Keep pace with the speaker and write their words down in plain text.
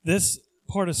This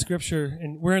part of Scripture,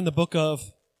 and we're in the book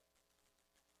of,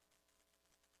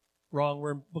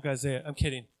 we're in book of Isaiah. I'm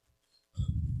kidding.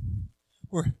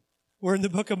 We're in the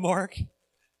book of Mark,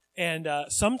 and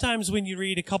sometimes when you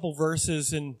read a couple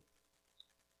verses, and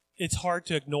it's hard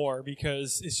to ignore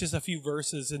because it's just a few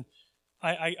verses, and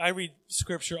I read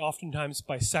Scripture oftentimes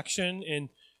by section, and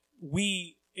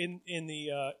we in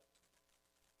the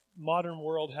modern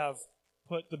world have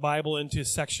put the Bible into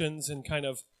sections and kind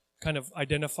of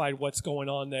identified what's going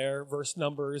on there, verse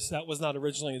numbers. That was not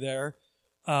originally there.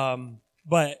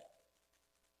 But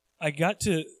I got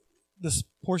to this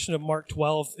portion of Mark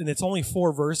 12, and it's only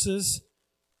 4 verses,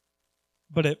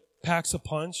 but it packs a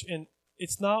punch, and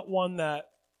it's not one that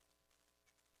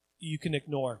you can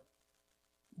ignore.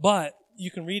 But you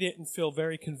can read it and feel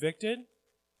very convicted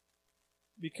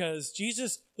because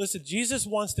Jesus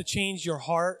wants to change your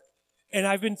heart. And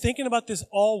I've been thinking about this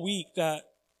all week, that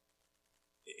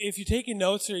if you're taking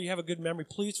notes or you have a good memory,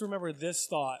 please remember this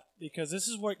thought, because this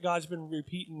is what God's been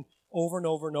repeating over and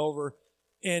over and over.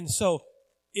 And so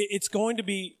it's going to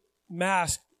be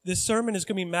masked. This sermon is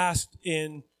going to be masked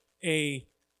in a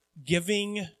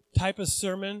giving type of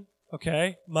sermon,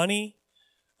 okay? Money.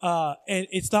 And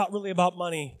it's not really about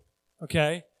money,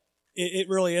 okay? It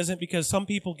really isn't, because some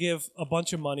people give a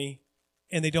bunch of money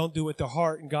and they don't do it with their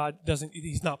heart, and God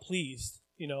He's not pleased,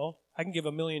 you know? I can give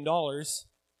 $1 million,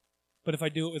 but if I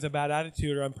do it with a bad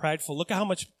attitude or I'm prideful, look at how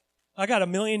much, I got $1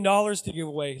 million to give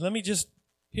away. Let me just,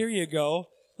 here you go.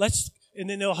 And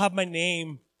then they'll have my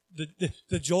name,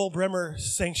 the Joel Bremer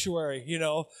Sanctuary, you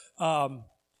know.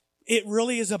 It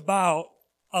really is about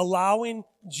allowing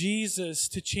Jesus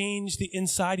to change the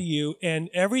inside of you, and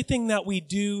everything that we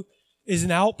do is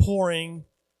an outpouring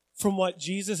from what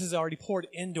Jesus has already poured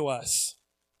into us.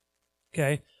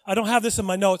 Okay? I don't have this in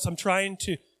my notes. I'm trying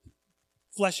to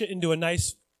flesh it into a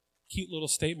nice, cute little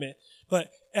statement. But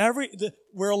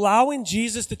we're allowing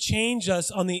Jesus to change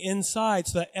us on the inside,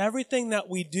 so that everything that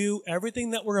we do, everything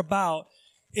that we're about,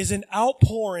 is an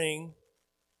outpouring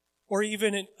or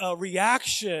even a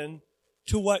reaction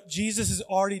to what Jesus has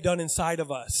already done inside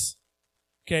of us.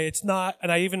 Okay, it's not,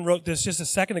 and I even wrote this just a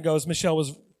second ago as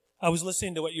I was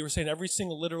listening to what you were saying, every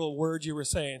single literal word you were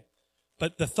saying.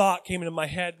 But the thought came into my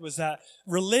head was that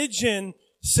religion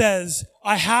says,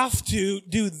 I have to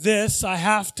do this, I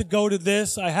have to go to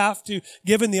this, I have to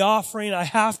give in the offering, I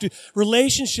have to.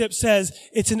 Relationship says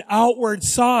it's an outward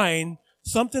sign,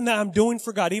 something that I'm doing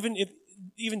for God,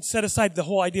 even set aside the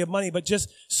whole idea of money, but just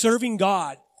serving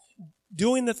God,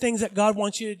 doing the things that God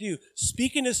wants you to do,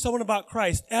 speaking to someone about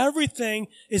Christ. Everything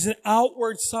is an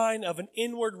outward sign of an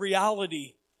inward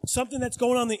reality, something that's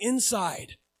going on the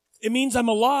inside. It means I'm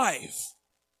alive.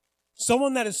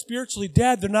 Someone that is spiritually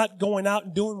dead, they're not going out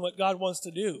and doing what God wants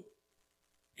to do.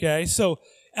 Okay, so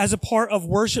as a part of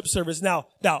worship service, now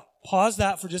pause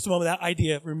that for just a moment, that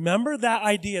idea. Remember that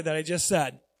idea that I just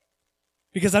said.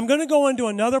 Because I'm going to go into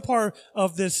another part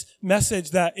of this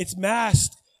message that it's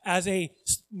masked as a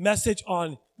message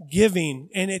on giving.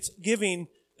 And it's giving,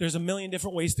 there's a million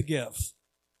different ways to give.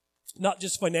 Not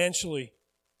just financially.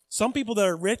 Some people that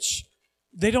are rich,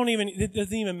 it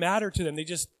doesn't even matter to them. They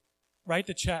just write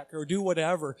the check or do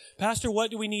whatever. Pastor,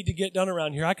 what do we need to get done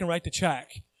around here? I can write the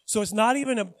check. So it's not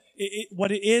even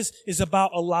what it is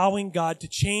about allowing God to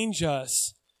change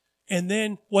us. And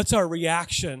then what's our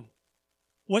reaction?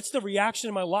 What's the reaction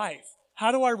in my life?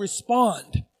 How do I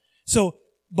respond?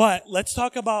 But let's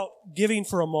talk about giving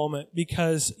for a moment,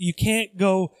 because you can't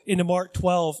go into Mark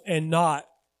 12 and not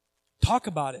talk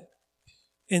about it.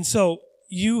 And so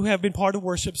you have been part of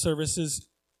worship services.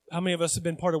 How many of us have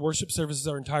been part of worship services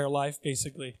our entire life,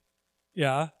 basically?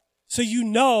 Yeah. So you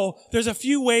know there's a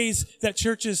few ways that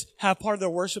churches have part of their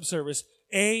worship service.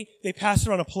 A, they pass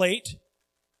it on a plate.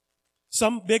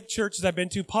 Some big churches I've been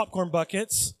to, popcorn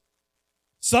buckets.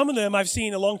 Some of them I've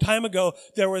seen a long time ago,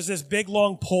 there was this big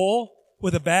long pole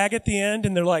with a bag at the end,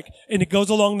 and and it goes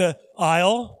along the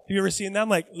aisle. Have you ever seen that? I'm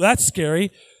like, that's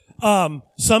scary.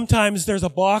 Sometimes there's a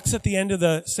box at the end of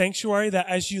the sanctuary that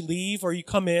as you leave or you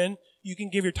come in, you can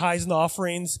give your tithes and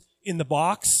offerings in the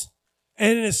box.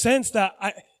 And in a sense that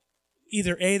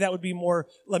either A, that would be more,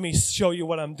 let me show you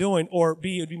what I'm doing, or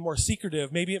B, it would be more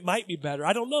secretive. Maybe it might be better.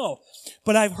 I don't know.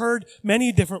 But I've heard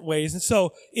many different ways. And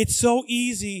so it's so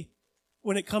easy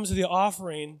when it comes to the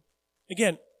offering.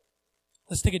 Again,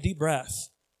 let's take a deep breath.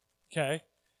 Okay?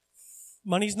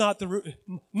 Money's not the root.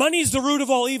 Money's the root of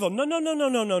all evil. No.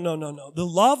 The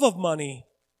love of money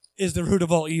is the root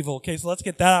of all evil. Okay, so let's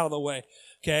get that out of the way.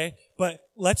 Okay? But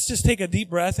let's just take a deep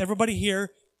breath. Everybody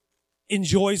here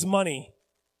enjoys money.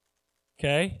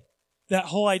 Okay? That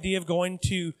whole idea of going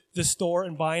to the store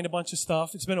and buying a bunch of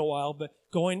stuff. It's been a while, but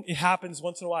it happens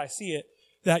once in a while. I see it,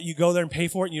 that you go there and pay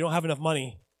for it and you don't have enough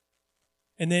money.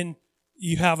 And then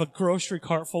you have a grocery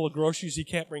cart full of groceries you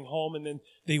can't bring home, and then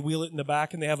they wheel it in the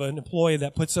back and they have an employee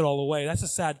that puts it all away. That's a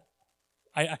sad,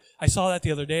 I saw that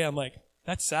the other day. I'm like,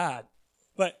 that's sad.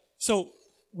 But so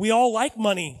we all like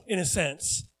money in a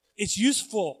sense. It's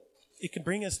useful. It can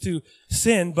bring us to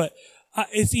sin, but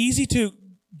it's easy to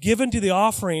give into the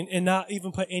offering and not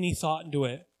even put any thought into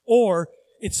it. Or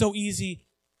it's so easy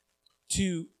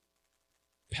to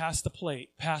pass the plate,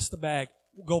 pass the bag,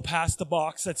 go past the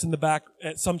box that's in the back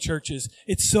at some churches.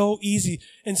 It's so easy.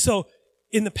 And so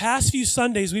in the past few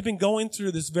Sundays, we've been going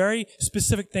through this very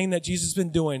specific thing that Jesus has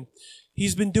been doing.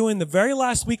 He's been doing the very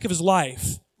last week of his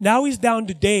life. Now he's down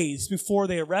to days before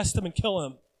they arrest him and kill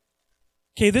him.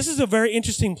 Okay, this is a very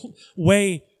interesting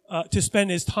way to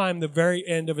spend his time, the very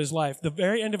end of his life. The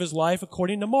very end of his life,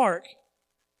 according to Mark,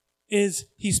 is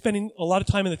he's spending a lot of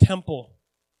time in the temple.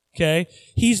 Okay?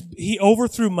 He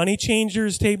overthrew money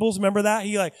changers' tables. Remember that?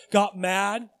 He got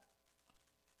mad.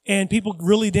 And people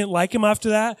really didn't like him after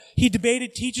that. He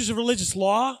debated teachers of religious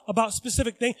law about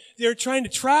specific things. They were trying to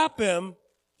trap him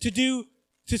to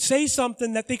say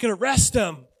something that they could arrest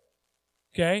him.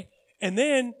 Okay? And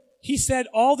then he said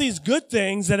all these good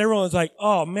things that everyone was like,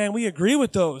 oh man, we agree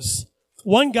with those.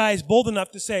 One guy is bold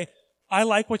enough to say, I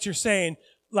like what you're saying.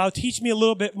 Now teach me a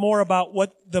little bit more about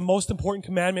what the most important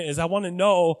commandment is. I want to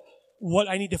know what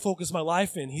I need to focus my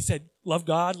life in. He said, love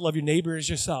God, love your neighbor as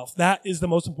yourself. That is the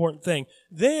most important thing.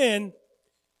 Then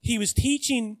he was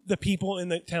teaching the people in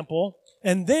the temple,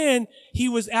 and then he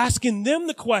was asking them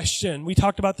the question. We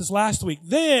talked about this last week.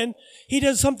 Then he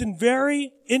does something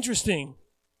very interesting.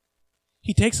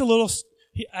 He takes a little,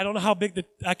 I don't know how big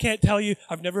I can't tell you.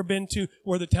 I've never been to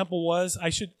where the temple was.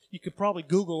 You could probably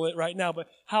Google it right now, but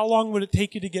how long would it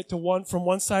take you to get from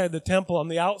one side of the temple on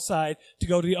the outside to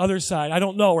go to the other side? I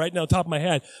don't know right now, top of my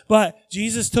head. But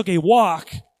Jesus took a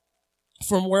walk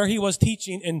from where he was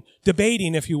teaching and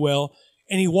debating, if you will,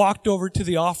 and he walked over to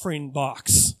the offering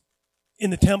box in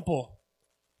the temple.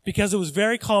 Because it was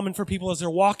very common for people as they're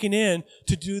walking in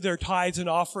to do their tithes and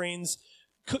offerings,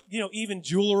 even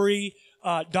jewelry,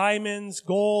 diamonds,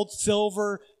 gold,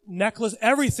 silver, necklace,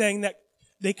 everything that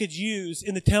they could use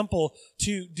in the temple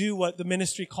to do what the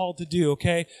ministry called to do,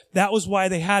 okay? That was why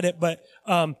they had it. But,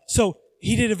 so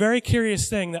he did a very curious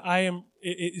thing that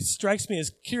it strikes me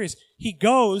as curious. He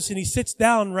goes and he sits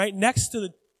down right next to the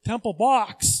temple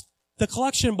box, the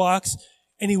collection box,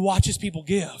 and he watches people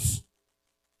give.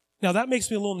 Now that makes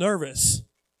me a little nervous.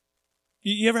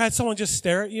 You ever had someone just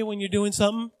stare at you when you're doing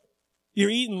something?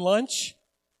 You're eating lunch,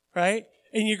 right?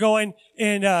 And you're going,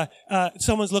 and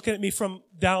someone's looking at me from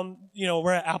down,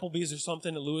 we're at Applebee's or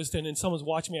something at Lewiston, and someone's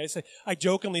watching me. I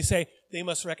jokingly say, they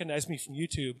must recognize me from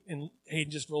YouTube. And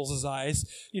Hayden just rolls his eyes.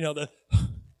 I'm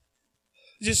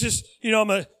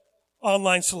an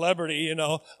online celebrity,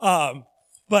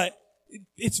 but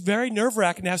it's very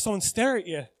nerve-wracking to have someone stare at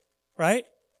you, right?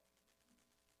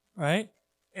 Right?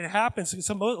 And it happens.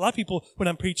 A lot of people, when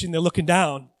I'm preaching, they're looking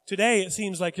down. Today, it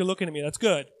seems like you're looking at me. That's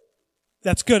good.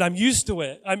 That's good. I'm used to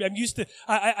it. I'm used to,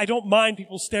 I don't mind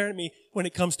people staring at me when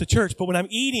it comes to church, but when I'm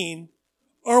eating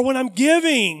or when I'm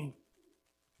giving,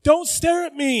 don't stare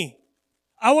at me.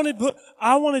 I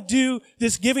want to do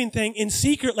this giving thing in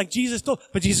secret like Jesus told,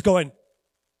 but Jesus going.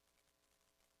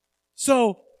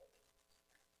 So,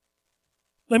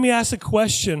 let me ask a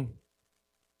question.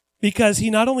 Because he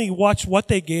not only watched what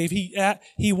they gave,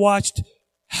 he watched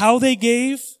how they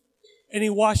gave, and he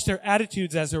watched their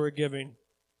attitudes as they were giving.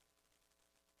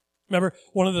 Remember,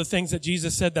 one of the things that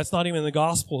Jesus said that's not even in the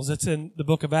Gospels, it's in the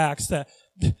book of Acts, that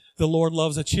the Lord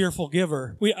loves a cheerful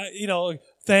giver.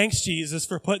 Thanks, Jesus,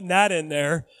 for putting that in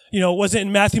there. Was it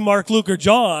in Matthew, Mark, Luke, or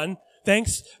John?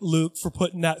 Thanks, Luke, for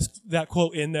putting that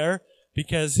quote in there,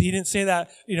 because he didn't say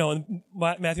that, in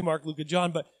Matthew, Mark, Luke, or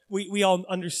John, but we all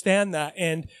understand that.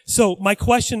 And so my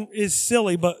question is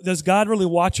silly, but does God really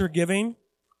watch our giving?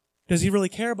 Does he really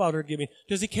care about our giving?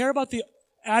 Does he care about the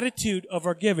attitude of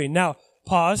our giving? Now,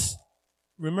 pause.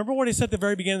 Remember what he said at the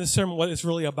very beginning of the sermon, what it's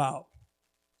really about.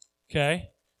 Okay?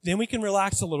 Then we can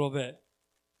relax a little bit.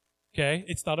 Okay?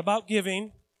 It's not about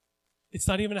giving. It's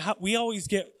not even how, we always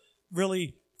get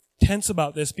really tense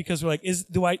about this because we're like,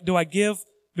 do I give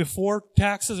before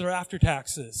taxes or after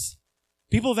taxes?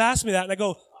 People have asked me that and I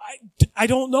go, I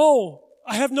don't know.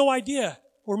 I have no idea.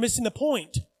 We're missing the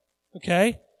point.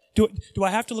 Okay? Do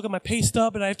I have to look at my pay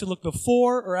stub and I have to look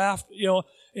before or after,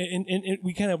 and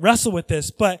we kind of wrestle with this,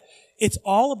 but it's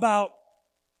all about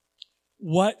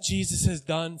what Jesus has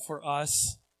done for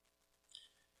us.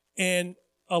 And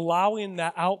allowing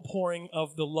that outpouring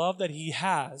of the love that he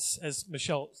has, as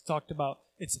Michelle talked about.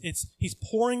 He's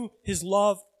pouring his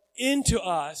love into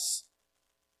us.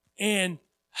 And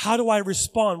how do I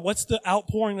respond? What's the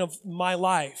outpouring of my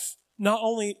life? Not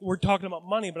only we're talking about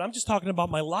money, but I'm just talking about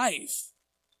my life.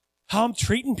 How I'm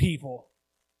treating people.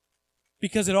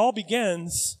 Because it all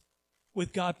begins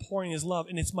with God pouring his love,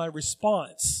 and it's my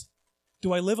response.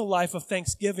 Do I live a life of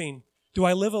thanksgiving? Do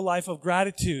I live a life of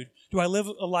gratitude? Do I live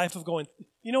a life of going,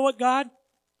 you know what, God?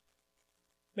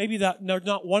 Maybe that there's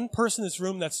not one person in this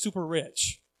room that's super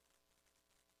rich.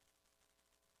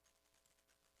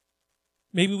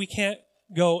 Maybe we can't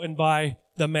go and buy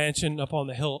the mansion up on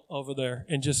the hill over there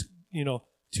and just,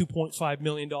 $2.5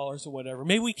 million or whatever.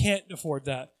 Maybe we can't afford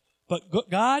that. But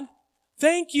God,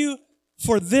 thank you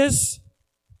for this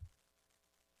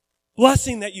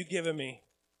blessing that you've given me.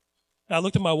 And I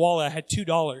looked at my wallet. I had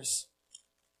 $2.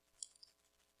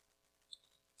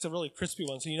 It's a really crispy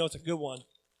one, so you know it's a good one.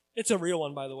 It's a real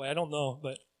one, by the way. I don't know,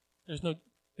 but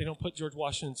they don't put George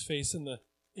Washington's face in the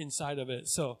inside of it.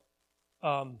 So,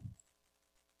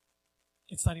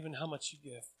 it's not even how much you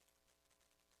give.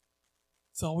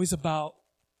 It's always about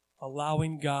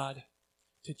allowing God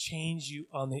to change you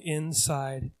on the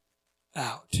inside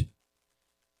out.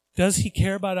 Does he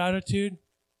care about attitude?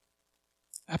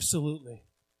 Absolutely.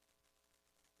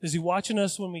 Is he watching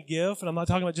us when we give? And I'm not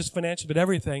talking about just financial, but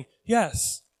everything.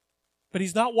 Yes. But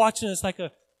he's not watching us like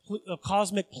a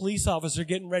cosmic police officer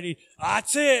getting ready.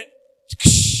 That's it.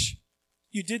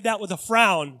 You did that with a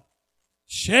frown.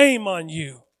 Shame on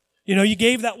you. You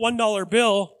gave that $1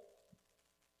 bill.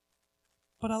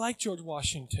 But I like George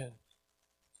Washington.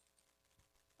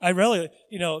 I really,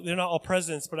 they're not all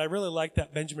presidents, but I really like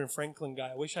that Benjamin Franklin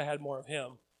guy. I wish I had more of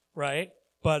him, right?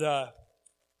 But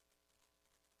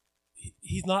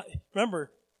he's not,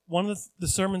 remember, one of the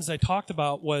sermons I talked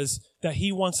about was that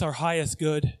he wants our highest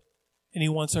good and he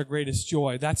wants our greatest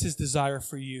joy. That's his desire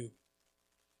for you.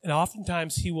 And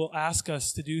oftentimes he will ask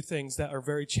us to do things that are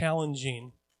very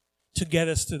challenging to get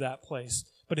us to that place.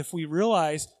 But if we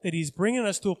realize that he's bringing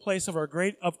us to a place of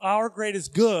our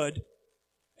greatest good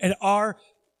and our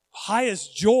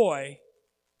highest joy,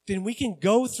 then we can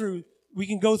go through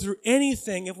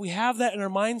anything if we have that in our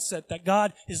mindset that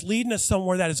God is leading us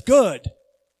somewhere that is good.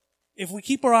 If we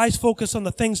keep our eyes focused on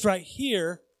the things right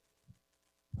here,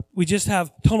 we just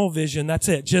have tunnel vision. That's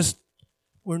it.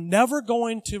 We're never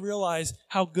going to realize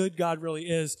how good God really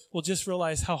is. We'll just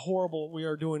realize how horrible we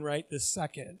are doing right this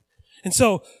second. And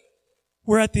so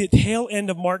we're at the tail end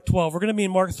of Mark 12. We're going to be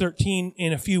in Mark 13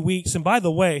 in a few weeks. And by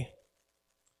the way,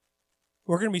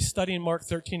 we're going to be studying Mark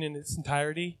 13 in its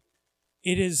entirety.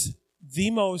 It is the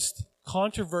most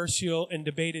controversial and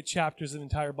debated chapters in the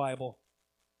entire Bible.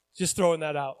 Just throwing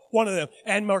that out. One of them.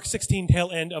 And Mark 16,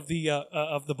 tail end of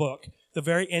the book. The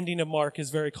very ending of Mark is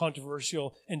very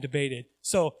controversial and debated.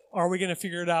 So are we going to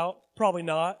figure it out? Probably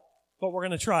not, but we're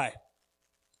going to try.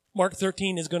 Mark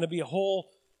 13 is going to be a whole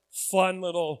fun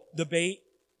little debate.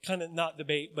 Kind of not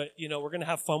debate, but, we're going to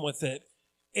have fun with it.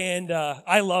 And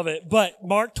I love it. But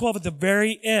Mark 12 at the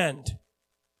very end,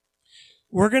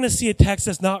 we're going to see a text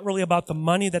that's not really about the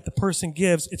money that the person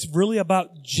gives. It's really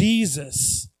about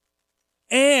Jesus.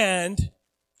 And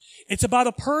it's about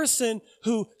a person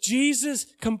who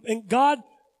and God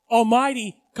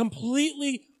Almighty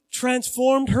completely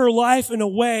transformed her life in a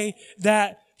way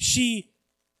that she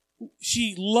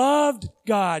loved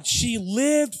God. She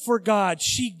lived for God.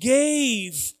 She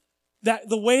gave that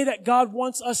the way that God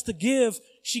wants us to give.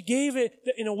 She gave it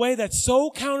in a way that's so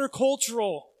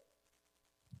countercultural.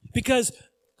 Because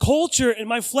culture and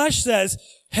my flesh says,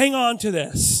 hang on to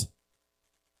this.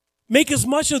 Make as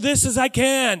much of this as I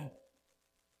can.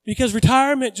 Because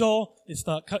retirement, Joel, it's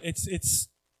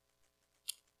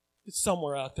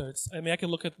somewhere out there. I can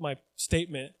look at my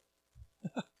statement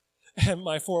and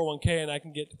my 401k and I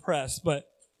can get depressed, but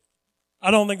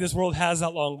I don't think this world has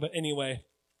that long. But anyway,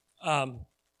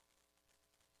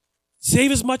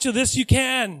 save as much of this you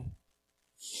can.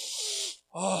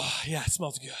 Oh, yeah, it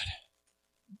smells good.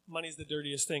 Money's the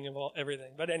dirtiest thing of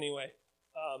everything. But anyway,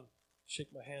 shake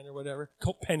my hand or whatever,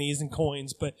 pennies and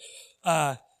coins. But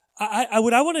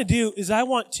what I want to do is I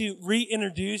want to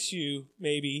reintroduce you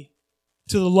maybe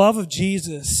to the love of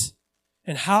Jesus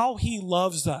and how he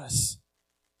loves us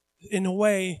in a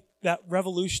way that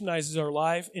revolutionizes our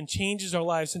life and changes our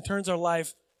lives and turns our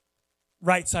life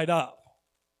right side up.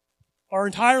 Our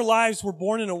entire lives we're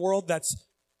born in a world that's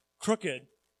crooked,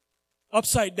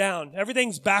 upside down.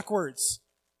 Everything's backwards,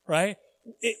 right?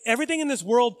 Everything in this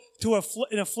world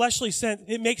in a fleshly sense,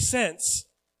 it makes sense.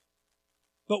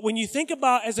 But when you think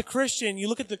about as a Christian, you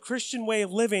look at the Christian way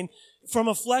of living from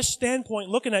a flesh standpoint,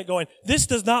 looking at it going, this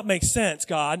does not make sense,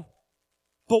 God.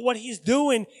 But what he's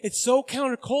doing, it's so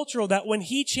countercultural that when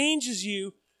he changes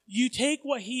you, you take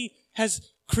what he has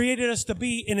created us to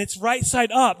be and it's right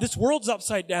side up. This world's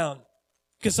upside down.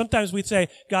 Because sometimes we'd say,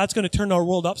 God's going to turn our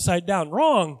world upside down.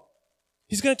 Wrong.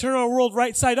 He's going to turn our world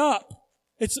right side up.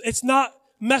 It's not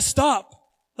messed up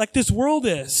like this world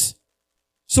is.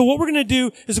 So what we're going to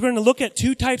do is we're going to look at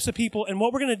two types of people. And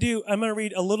what we're going to do, I'm going to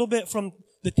read a little bit from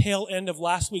the tail end of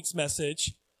last week's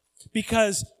message.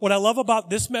 Because what I love about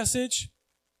this message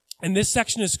and this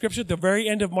section of scripture at the very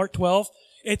end of Mark 12,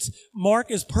 Mark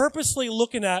is purposely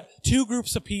looking at two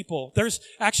groups of people. There's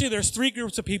three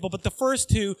groups of people, but the first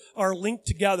two are linked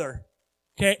together.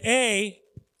 Okay,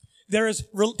 there is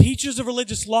teachers of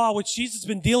religious law, which Jesus has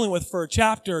been dealing with for a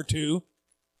chapter or two.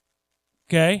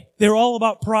 Okay, they're all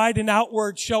about pride and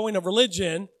outward showing of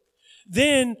religion.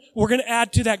 Then we're going to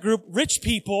add to that group rich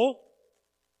people.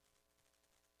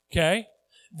 Okay,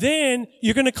 then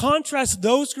you're going to contrast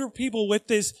those group of people with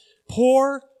this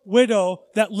poor widow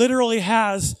that literally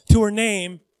has to her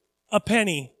name a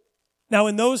penny.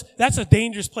 Now that's a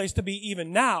dangerous place to be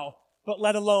even now, but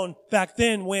let alone back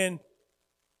then when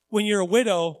you're a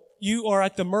widow, you are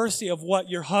at the mercy of what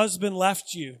your husband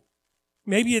left you.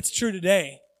 Maybe it's true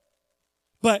today,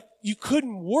 but you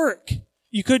couldn't work.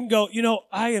 You couldn't go,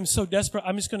 I am so desperate.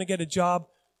 I'm just going to get a job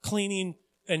cleaning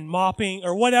and mopping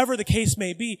or whatever the case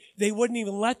may be. They wouldn't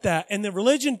even let that. And the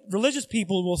religious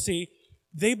people will see,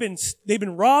 they've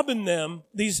been robbing them.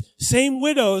 These same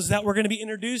widows that we're going to be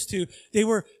introduced to, they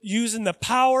were using the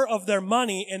power of their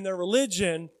money and their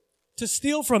religion to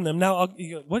steal from them. Now,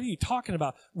 what are you talking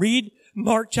about? Read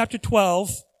Mark chapter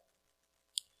 12,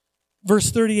 verse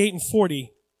 38 and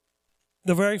 40.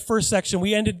 The very first section.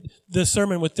 We ended the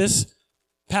sermon with this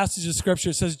passage of scripture.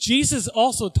 It says, Jesus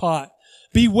also taught,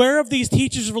 beware of these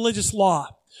teachers of religious law.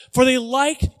 For they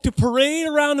like to parade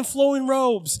around in flowing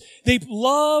robes. They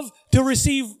love to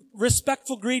receive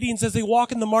respectful greetings as they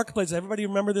walk in the marketplace. Everybody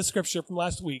remember this scripture from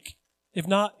last week? If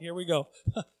not, here we go.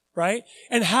 Right?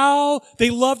 And how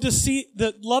they love the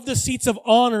seats of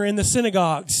honor in the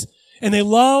synagogues. And they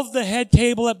love the head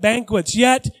table at banquets.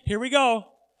 Yet, here we go.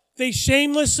 They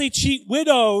shamelessly cheat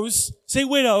widows. Say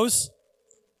widows.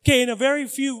 Okay, in a very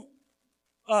few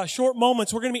short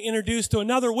moments, we're going to be introduced to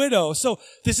another widow. So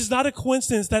this is not a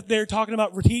coincidence that they're talking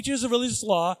about teachers of religious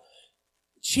law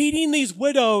cheating these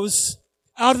widows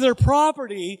out of their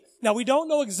property. Now, we don't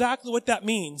know exactly what that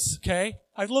means, okay?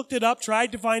 I've looked it up,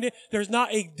 tried to find it. There's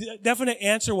not a definite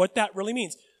answer what that really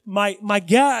means. My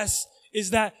guess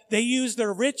is that they used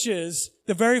their riches,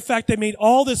 the very fact they made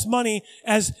all this money,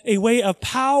 as a way of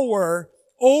power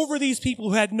over these people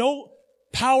who had no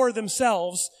power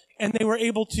themselves, and they were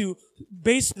able to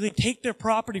basically take their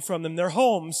property from them, their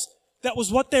homes. That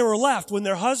was what they were left. When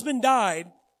their husband died,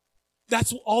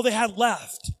 that's all they had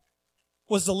left,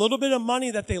 was the little bit of money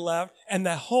that they left and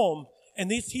that home. And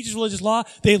these teachers of religious law,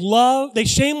 they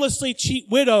shamelessly cheat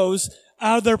widows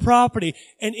out of their property.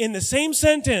 And in the same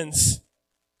sentence,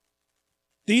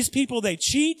 these people, they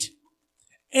cheat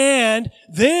and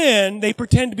then they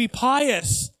pretend to be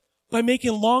pious by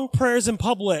making long prayers in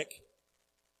public.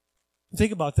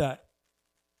 Think about that.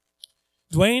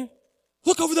 Dwayne,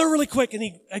 look over there really quick.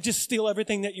 And I just steal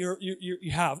everything that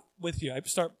you have with you. I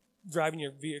start driving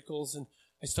your vehicles and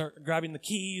I start grabbing the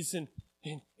keys and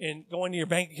going to your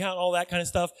bank account, all that kind of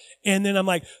stuff. And then I'm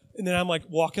like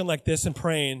walking like this and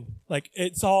praying. Like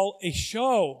it's all a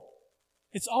show.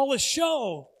 It's all a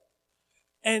show.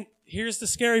 And here's the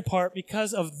scary part.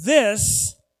 Because of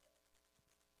this,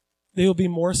 they will be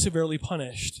more severely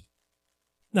punished.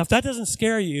 Now, if that doesn't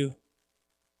scare you,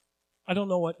 I don't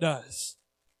know what does.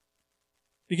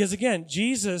 Because again,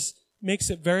 Jesus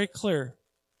makes it very clear.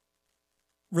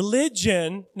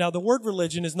 Religion, now the word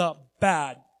religion is not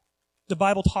bad. The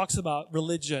Bible talks about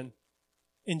religion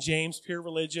in James, pure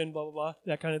religion, blah, blah, blah,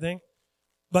 that kind of thing.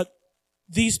 But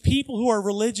these people who are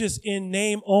religious in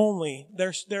name only,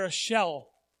 they're a shell.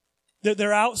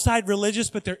 They're outside religious,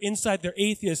 but they're inside, they're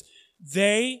atheists.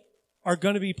 They are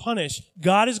going to be punished.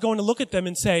 God is going to look at them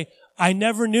and say, I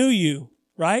never knew you.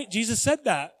 Right? Jesus said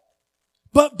that.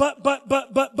 But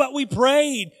we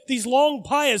prayed these long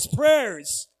pious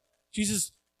prayers.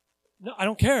 Jesus, no, I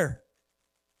don't care.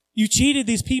 You cheated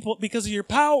these people because of your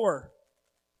power.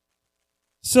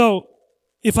 So,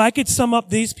 if I could sum up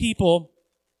these people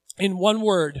in one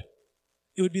word,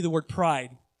 it would be the word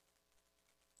pride.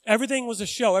 Everything was a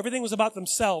show. Everything was about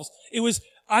themselves. It was,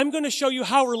 I'm going to show you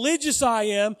how religious I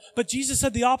am, but Jesus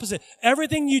said the opposite.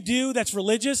 Everything you do that's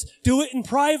religious, do it in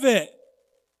private.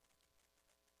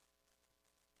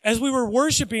 As we were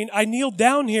worshiping, I kneeled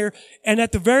down here, and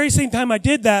at the very same time I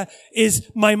did that,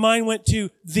 my mind went to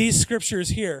these scriptures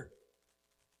here.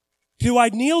 Do I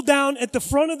kneel down at the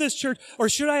front of this church, or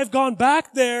should I have gone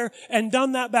back there and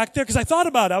done that back there? Because I thought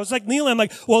about it. I was like kneeling. I'm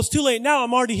like, well, it's too late now.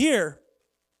 I'm already here.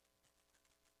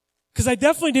 Because I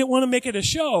definitely didn't want to make it a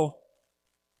show.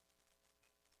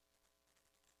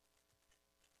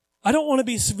 I don't want to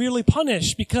be severely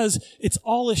punished because it's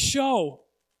all a show.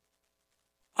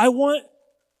 I want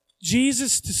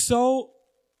Jesus to so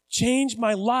change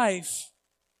my life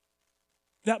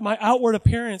that my outward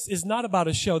appearance is not about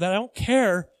a show, that I don't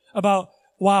care about,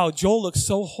 wow, Joel looks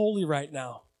so holy right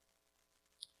now.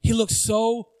 He looks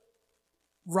so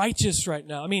righteous right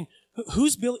now. I mean,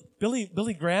 who's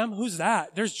Billy Graham? Who's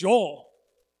that? There's Joel.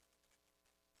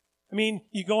 I mean,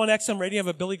 you go on XM radio, have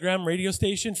a Billy Graham radio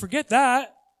station. Forget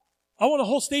that. I want a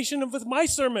whole station with my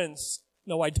sermons.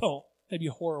 No, I don't. That'd be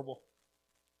horrible.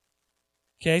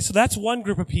 Okay, so that's one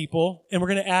group of people, and we're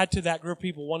going to add to that group of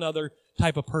people one other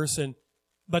type of person.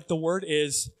 But the word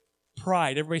is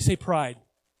pride. Everybody say pride.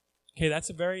 Okay, that's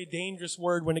a very dangerous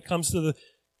word when it comes to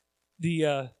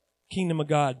the kingdom of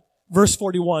God. Verse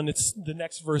 41, it's the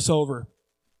next verse over.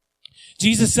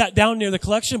 Jesus sat down near the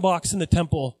collection box in the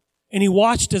temple, and he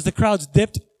watched as the crowds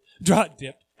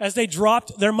as they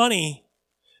dropped their money.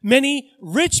 Many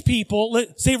rich people,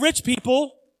 say rich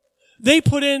people, they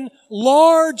put in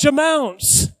large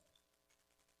amounts.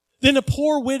 Then a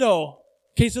poor widow.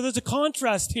 Okay, so there's a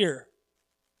contrast here.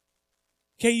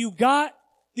 Okay, you got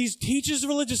these teachers of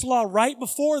religious law right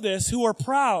before this who are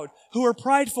proud, who are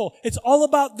prideful. It's all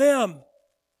about them.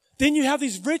 Then you have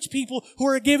these rich people who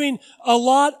are giving a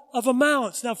lot of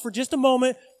amounts. Now, for just a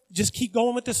moment, just keep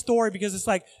going with the story because it's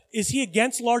like, is he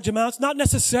against large amounts? Not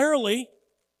necessarily.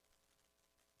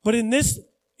 But in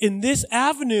this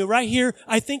avenue right here,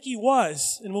 I think he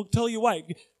was. And we'll tell you why.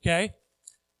 Okay?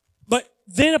 But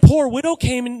then a poor widow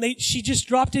came and she just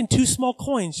dropped in 2 small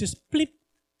coins. Just bleep.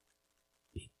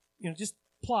 Just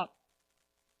plop.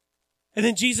 And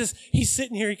then Jesus, he's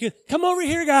sitting here. He goes, come over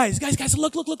here, guys. Guys,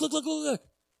 look.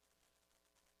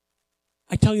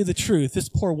 I tell you the truth. This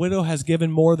poor widow has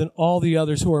given more than all the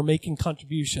others who are making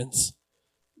contributions.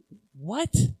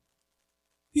 What?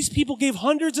 These people gave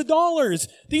hundreds of dollars.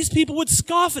 These people would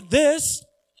scoff at this.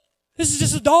 This is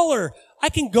just $1. I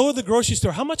can go to the grocery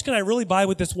store. How much can I really buy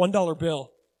with this $1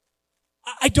 bill?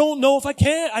 I don't know if I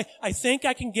can. I think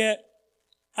I can get,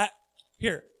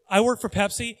 here. I work for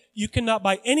Pepsi. You cannot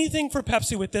buy anything for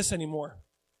Pepsi with this anymore.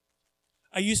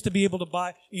 I used to be able to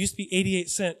buy, it used to be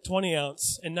 88-cent 20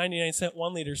 ounce and 99-cent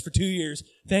 1 liters for 2 years.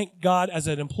 Thank God as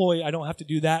an employee, I don't have to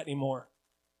do that anymore.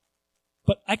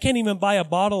 But I can't even buy a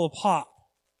bottle of pop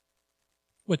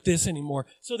with this anymore.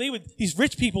 So these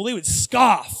rich people, they would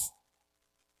scoff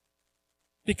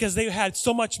because they had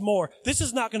so much more. This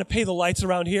is not going to pay the lights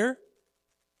around here.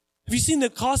 Have you seen the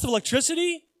cost of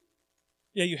electricity?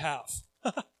 Yeah, you have.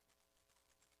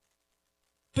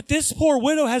 But this poor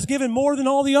widow has given more than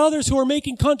all the others who are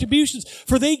making contributions,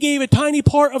 for they gave a tiny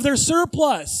part of their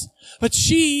surplus. But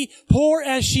she, poor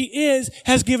as she is,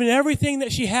 has given everything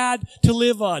that she had to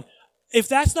live on. If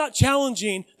that's not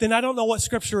challenging, then I don't know what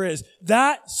Scripture is.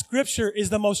 That Scripture is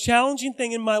the most challenging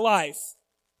thing in my life.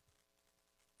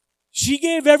 She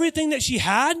gave everything that she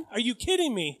had? Are you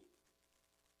kidding me?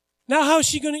 Now how is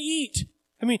she going to eat?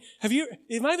 I mean,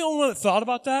 am I the only one that thought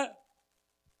about that?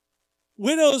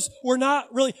 Widows were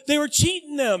not really, they were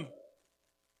cheating them.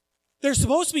 They're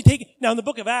supposed to be taking, now in the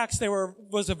book of Acts,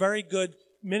 was a very good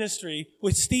ministry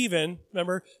with Stephen.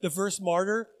 Remember the first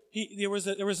martyr? There was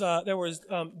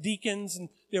deacons and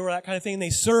there were that kind of thing. And they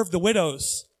served the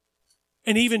widows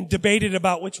and even debated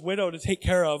about which widow to take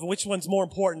care of, which one's more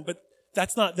important, but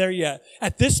that's not there yet.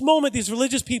 At this moment, these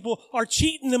religious people are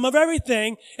cheating them of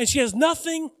everything and she has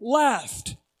nothing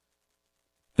left.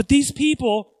 But these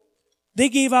people, they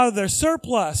gave out of their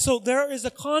surplus. So there is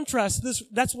a contrast.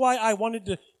 That's why I wanted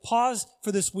to pause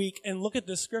for this week and look at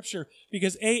this scripture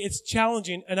because it's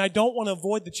challenging and I don't want to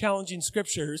avoid the challenging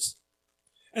scriptures.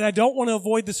 And I don't want to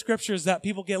avoid the scriptures that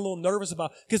people get a little nervous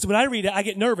about. Because when I read it, I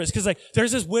get nervous. Because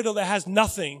there's this widow that has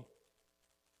nothing.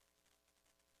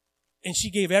 And she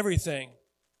gave everything.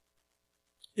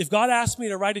 If God asked me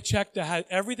to write a check that had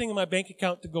everything in my bank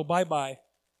account to go bye-bye,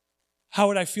 how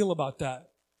would I feel about that?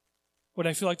 Would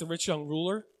I feel like the rich young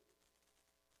ruler?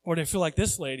 Or would I feel like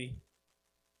this lady?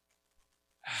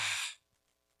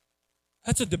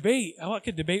 That's a debate. I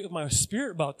could debate with my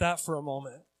spirit about that for a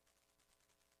moment.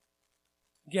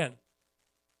 Again,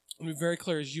 let me be very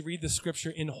clear as you read the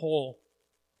scripture in whole,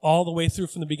 all the way through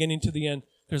from the beginning to the end,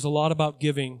 there's a lot about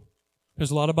giving.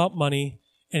 There's a lot about money.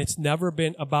 And it's never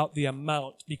been about the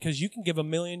amount, because you can give $1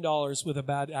 million with a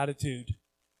bad attitude.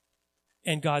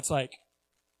 And God's like,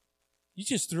 you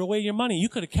just threw away your money. You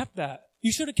could have kept that.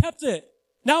 You should have kept it.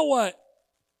 Now what?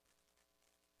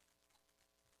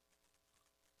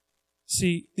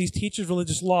 See, these teachers of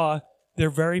religious law, they're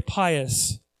very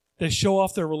pious. They show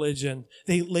off their religion.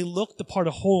 They look the part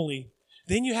of holy.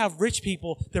 Then you have rich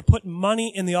people, they're putting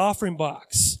money in the offering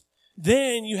box.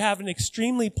 Then you have an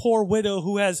extremely poor widow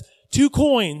who has 2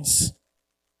 coins,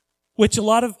 which a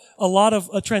lot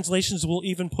of translations will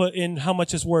even put in how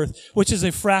much it's worth, which is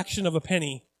a fraction of a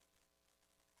penny.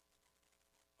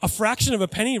 A fraction of a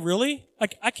penny, really?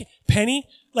 Like, penny?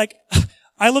 Like,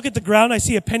 I look at the ground, I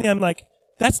see a penny, I'm like,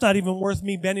 that's not even worth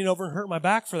me bending over and hurting my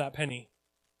back for that penny.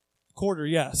 Quarter,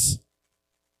 yes.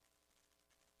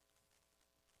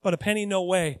 But a penny, no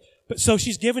way. But so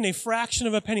she's given a fraction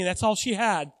of a penny. That's all she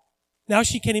had. Now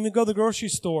she can't even go to the grocery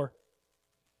store.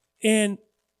 And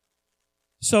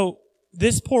so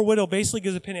this poor widow basically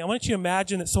gives a penny. I want you to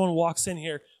imagine that someone walks in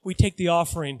here. We take the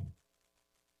offering.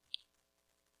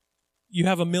 You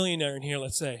have a millionaire in here,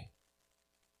 let's say.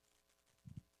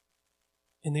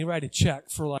 And they write a check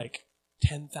for like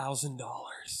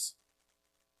 $10,000.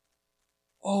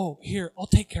 Oh, here, I'll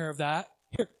take care of that.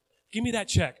 Here, give me that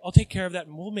check. I'll take care of that,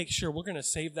 and we'll make sure we're going to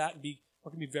save that, and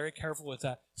we're going to be very careful with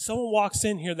that. Someone walks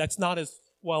in here that's not as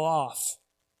well off.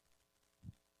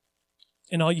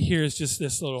 And all you hear is just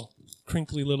this little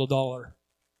crinkly little dollar.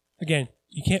 Again,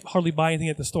 you can't hardly buy anything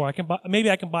at the store.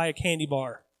 Maybe I can buy a candy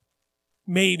bar.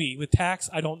 Maybe. With tax,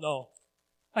 I don't know.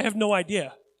 I have no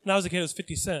idea. When I was a kid, it was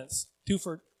 50 cents. Two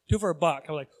for $1. I was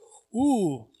like,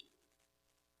 ooh.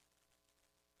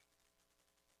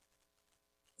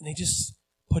 And they just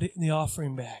put it in the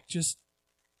offering bag.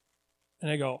 And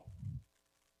I go,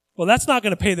 well, that's not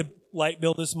going to pay the light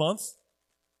bill this month.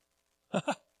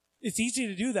 It's easy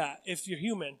to do that if you're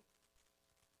human.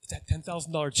 That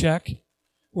 $10,000 check,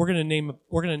 we're going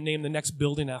to name the next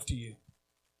building after you.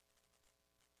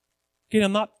 Again,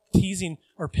 I'm not teasing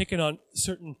or picking on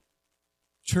certain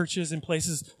churches and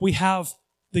places. We have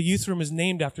the youth room is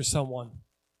named after someone.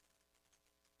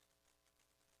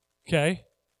 Okay?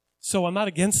 So I'm not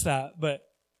against that, but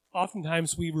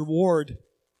oftentimes we reward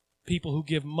people who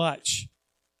give much,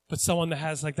 but someone that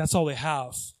has, like, that's all they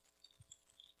have.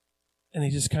 And they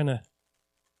just kind of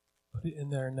put it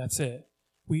in there and that's it.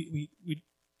 We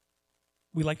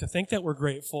like to think that we're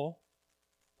grateful,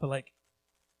 but like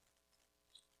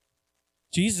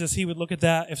Jesus, he would look at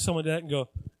that if someone did that and go,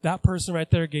 that person right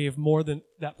there gave more than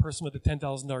that person with the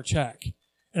 $10,000 check.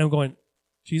 And I'm going,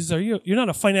 Jesus, you're not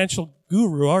a financial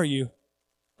guru, are you?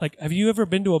 Like, have you ever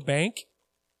been to a bank?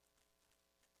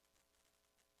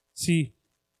 See,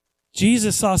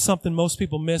 Jesus saw something most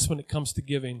people miss when it comes to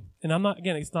giving. And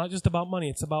it's not just about money.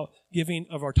 It's about giving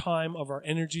of our time, of our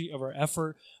energy, of our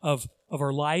effort, of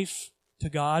our life to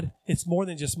God. It's more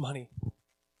than just money.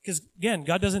 Because, again,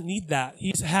 God doesn't need that.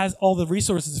 He has all the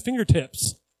resources at his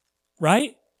fingertips,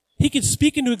 right? He can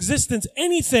speak into existence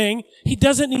anything. He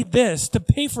doesn't need this to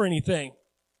pay for anything.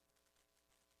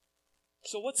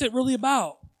 So what's it really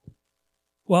about?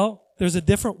 Well, there's a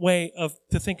different way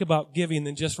to think about giving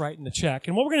than just writing the check.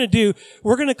 And what we're going to do,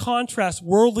 we're going to contrast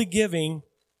worldly giving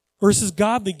versus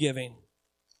godly giving.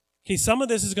 Okay, some of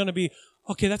this is going to be,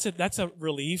 okay, that's a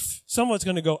relief. Some of it's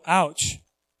going to go, ouch.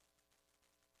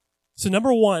 So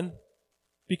number one,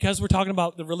 because we're talking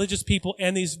about the religious people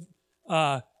and these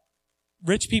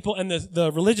rich people and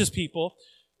the religious people,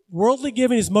 worldly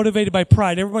giving is motivated by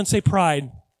pride. Everyone say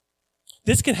pride.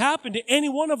 This can happen to any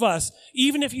one of us,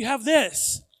 even if you have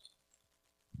this.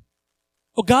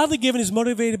 Well, godly giving is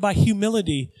motivated by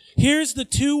humility. Here's the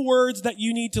 2 words that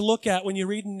you need to look at when you're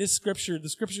reading this scripture, the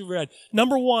scripture we read.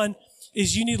 Number 1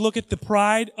 is you need to look at the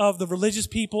pride of the religious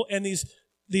people and these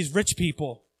rich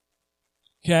people.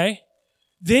 Okay?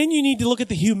 Then you need to look at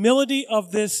the humility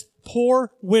of this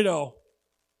poor widow.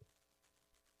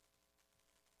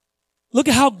 Look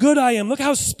at how good I am. Look at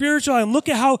how spiritual I am. Look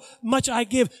at how much I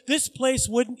give. This place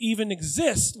wouldn't even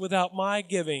exist without my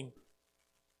giving.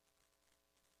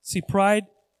 See, pride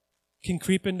can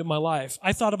creep into my life.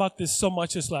 I thought about this so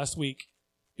much this last week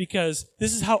because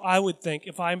this is how I would think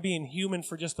if I'm being human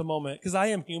for just a moment, because I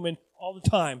am human all the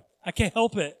time. I can't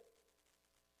help it.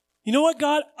 You know what,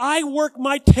 God? I work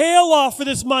my tail off for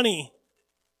this money.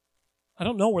 I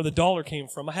don't know where the dollar came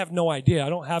from. I have no idea. I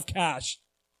don't have cash.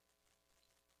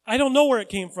 I don't know where it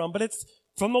came from, but it's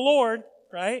from the Lord,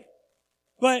 right?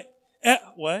 But,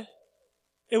 what?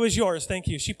 It was yours, thank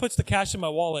you. She puts the cash in my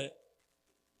wallet,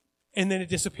 and then it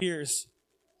disappears.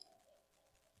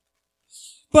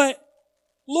 But,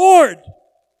 Lord,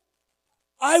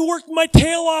 I worked my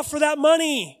tail off for that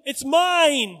money. It's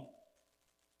mine.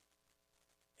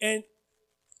 And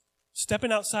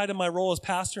stepping outside of my role as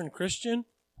pastor and Christian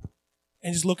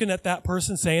and just looking at that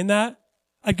person saying that,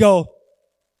 I'd go,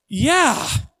 yeah,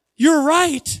 you're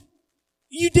right.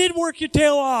 You did work your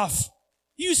tail off.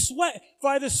 You sweat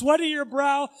by the sweat of your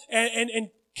brow and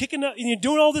kicking up, and you're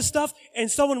doing all this stuff, and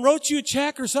someone wrote you a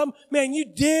check or something. Man, you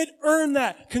did earn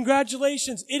that.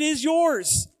 Congratulations. It is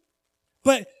yours.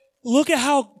 But look at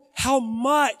how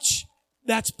much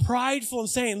that's prideful and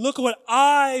saying, look at what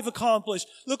I've accomplished.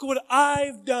 Look at what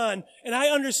I've done. And I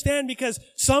understand because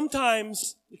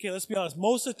sometimes, okay, let's be honest,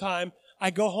 most of the time I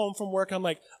go home from work, I'm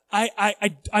like,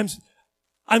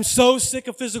 I'm so sick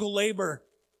of physical labor.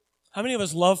 How many of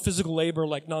us love physical labor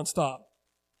like nonstop?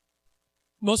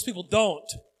 Most people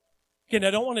don't. Again,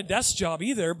 I don't want a desk job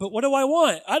either, but what do I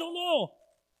want? I don't know.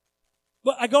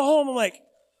 But I go home, I'm like,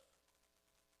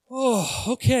 oh,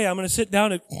 okay, I'm going to sit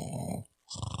down and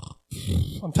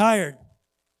I'm tired.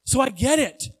 So I get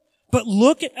it. But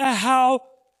look at how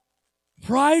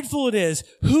prideful it is.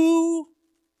 Who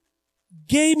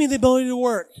gave me the ability to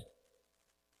work?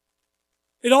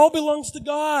 It all belongs to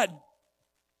God.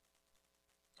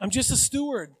 I'm just a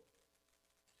steward.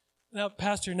 Now,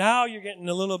 Pastor, now you're getting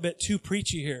a little bit too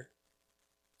preachy here.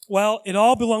 Well, it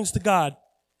all belongs to God.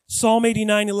 Psalm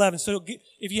 89:11. So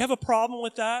if you have a problem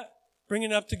with that, bring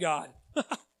it up to God.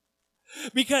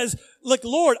 Because, look,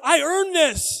 Lord, I earned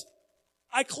this.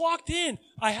 I clocked in.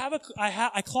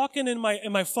 I clock in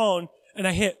my phone and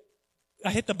I hit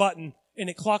the button and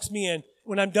it clocks me in.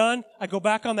 When I'm done, I go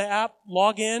back on the app,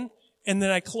 log in, and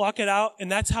then I clock it out,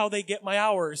 and that's how they get my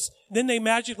hours. Then they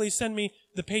magically send me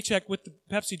the paycheck with the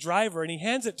Pepsi driver, and he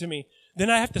hands it to me. Then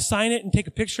I have to sign it and take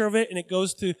a picture of it, and it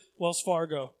goes to Wells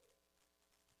Fargo.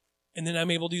 And then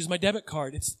I'm able to use my debit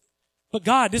card. But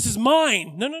God, this is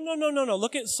mine. No.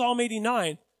 Look at Psalm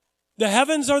 89. The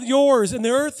heavens are yours, and the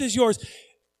earth is yours.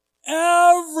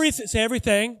 Everything. Say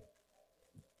everything.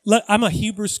 I'm a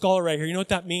Hebrew scholar right here. You know what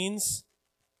that means?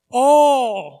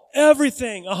 All,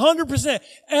 everything, 100%,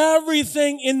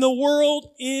 everything in the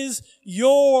world is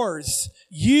yours.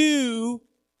 You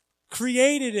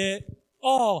created it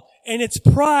all. And it's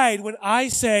pride when I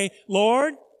say,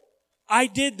 Lord, I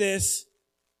did this.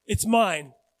 It's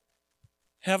mine.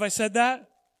 Have I said that?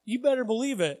 You better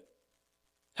believe it.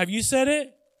 Have you said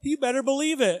it? You better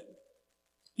believe it.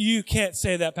 You can't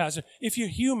say that, Pastor. If you're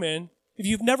human, if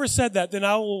you've never said that, then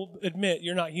I will admit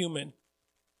you're not human.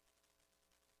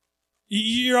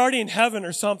 You're already in heaven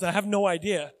or something. I have no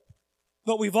idea.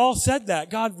 But we've all said that.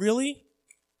 God, really?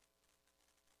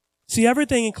 See,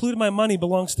 everything, including my money,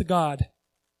 belongs to God.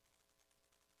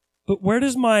 But where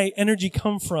does my energy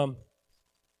come from?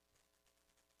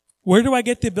 Where do I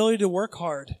get the ability to work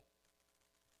hard?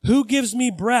 Who gives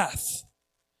me breath?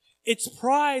 It's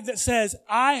pride that says,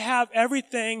 I have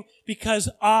everything because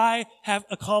I have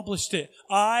accomplished it.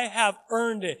 I have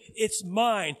earned it. It's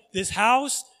mine. This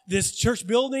house, this church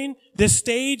building, this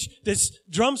stage, this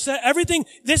drum set, everything,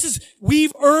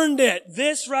 we've earned it.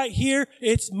 This right here,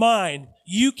 it's mine.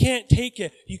 You can't take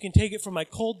it. You can take it from my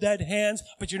cold, dead hands,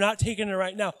 but you're not taking it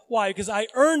right now. Why? Because I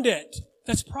earned it.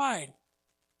 That's pride.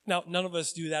 Now, none of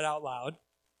us do that out loud.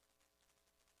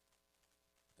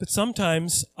 But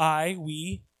sometimes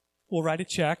we will write a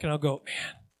check and I'll go,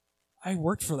 man, I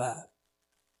worked for that.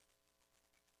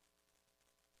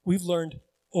 We've learned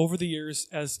over the years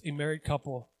as a married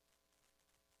couple,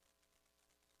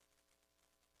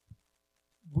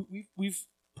 we've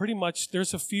pretty much,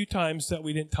 there's a few times that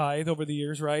we didn't tithe over the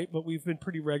years, right? But we've been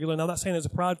pretty regular. And I'm not saying it's a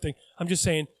proud thing. I'm just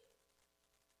saying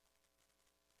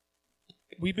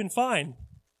we've been fine.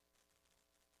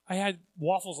 I had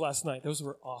waffles last night. Those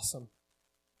were awesome.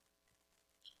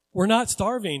 We're not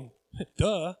starving.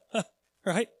 Duh.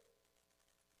 Right?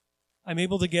 I'm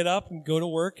able to get up and go to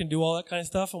work and do all that kind of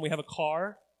stuff, and we have a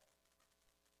car.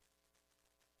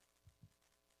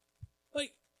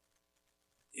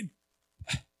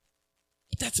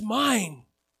 That's mine.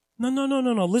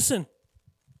 No. Listen.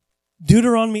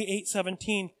 Deuteronomy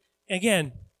 8:17.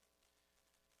 Again,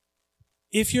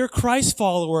 if you're a Christ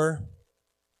follower,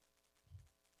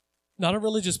 not a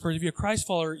religious person, if you're a Christ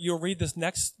follower, you'll read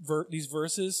these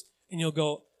verses and you'll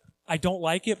go, I don't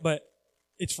like it, but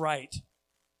it's right.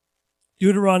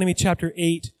 Deuteronomy chapter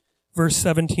 8, verse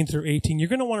 17 through 18. You're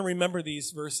going to want to remember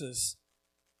these verses.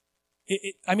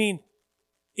 It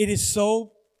is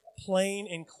so plain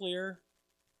and clear.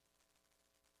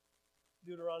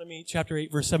 Deuteronomy chapter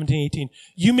 8, verse 17, 18.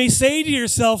 You may say to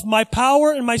yourself, my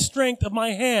power and my strength of my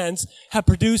hands have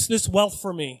produced this wealth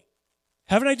for me.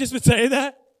 Haven't I just been saying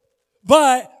that?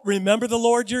 But remember the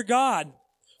Lord your God.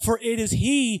 for it is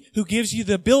He who gives you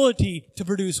the ability to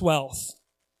produce wealth.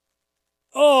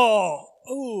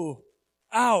 Oh,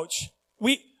 ouch.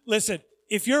 Listen,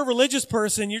 if you're a religious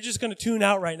person, you're just going to tune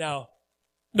out right now.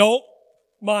 Nope.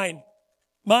 Mine.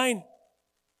 And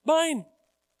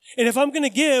if I'm going to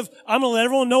give, I'm going to let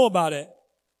everyone know about it.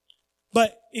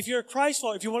 But if you're a Christ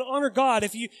follower, if you want to honor God,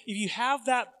 if you have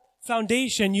that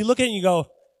foundation, you look at it and you go,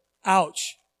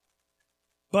 ouch.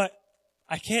 But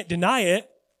I can't deny it.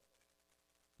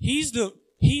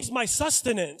 He's my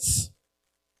sustenance.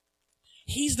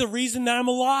 He's the reason that I'm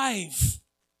alive.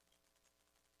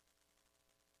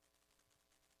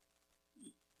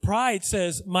 Pride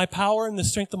says, my power and the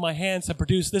strength of my hands have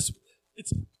produced this.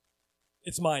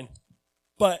 It's mine.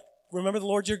 But remember the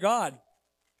Lord your God.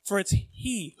 For it's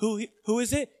He. Who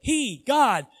is it? He,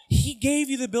 God. He gave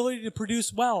you the ability to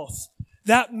produce wealth.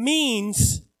 That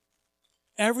means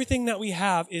everything that we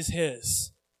have is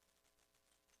His.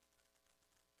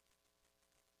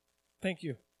 Thank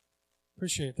you.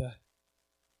 Appreciate that.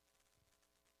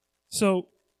 So,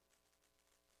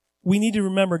 we need to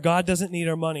remember God doesn't need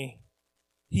our money.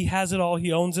 He has it all.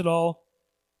 He owns it all.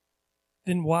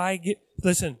 Then why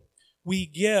listen, we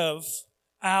give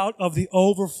out of the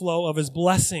overflow of His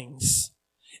blessings.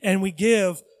 And we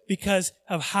give because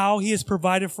of how He has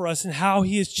provided for us and how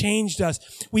He has changed us.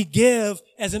 We give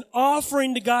as an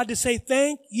offering to God to say,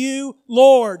 thank you,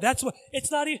 Lord. That's what, it's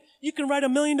not, you can write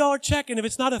 $1 million check, and if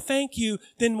it's not a thank you,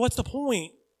 then what's the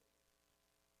point?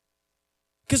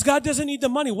 Because God doesn't need the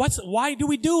money. Why do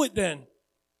we do it then?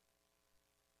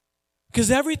 Because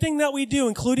everything that we do,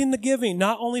 including the giving,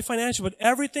 not only financial, but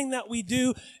everything that we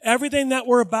do, everything that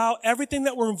we're about, everything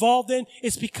that we're involved in,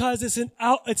 it's because it's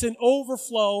an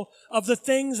overflow of the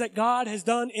things that God has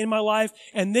done in my life.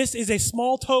 And this is a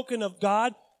small token of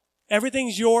God.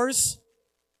 Everything's yours.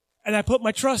 And I put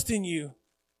my trust in you.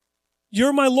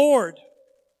 You're my Lord.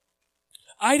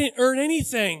 I didn't earn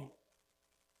anything.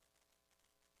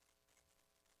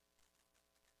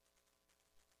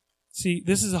 See,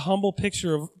 this is a humble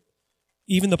picture of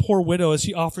even the poor widow as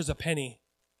she offers a penny.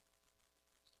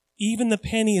 Even the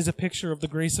penny is a picture of the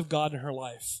grace of God in her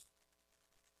life.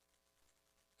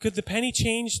 Could the penny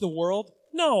change the world?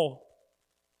 No.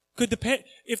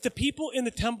 If the people in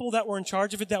the temple that were in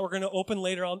charge of it that were going to open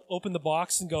later on, open the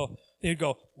box and they'd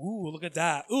go, ooh, look at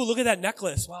that. Ooh, look at that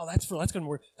necklace. Wow, that's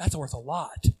worth a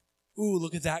lot. Ooh,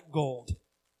 look at that gold.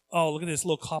 Oh, look at this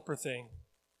little copper thing.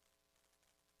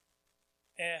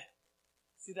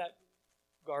 See that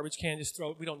garbage can, just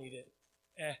throw it. We don't need it.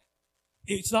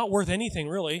 It's not worth anything,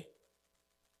 really.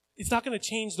 It's not going to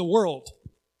change the world.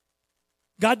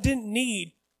 God didn't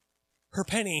need her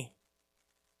penny.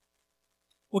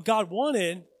 What God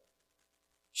wanted,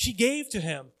 she gave to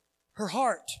Him. Her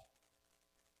heart.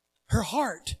 Her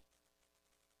heart.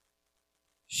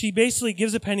 She basically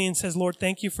gives a penny and says, Lord,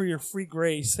 thank you for your free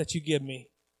grace that you give me.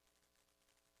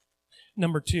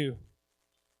 Number 2.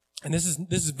 And this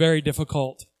is very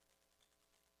difficult.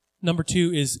 Number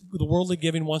 2 is the worldly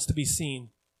giving wants to be seen.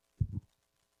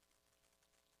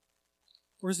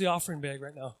 Where's the offering bag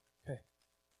right now? Okay.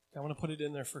 I want to put it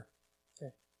in there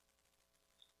okay.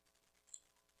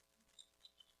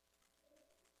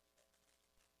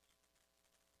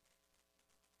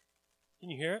 Can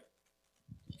you hear it?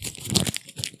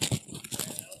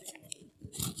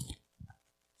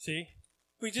 See?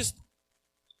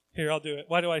 Here, I'll do it.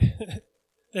 Why do I?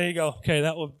 There you go. Okay,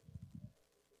 that will.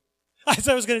 I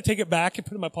said I was going to take it back and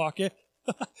put it in my pocket.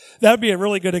 That would be a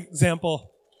really good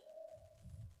example.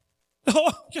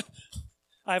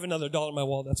 I have another $1 in my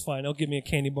wallet. That's fine. It'll give me a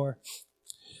candy bar.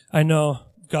 I know.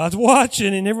 God's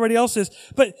watching and everybody else is.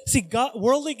 But see,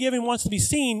 worldly giving wants to be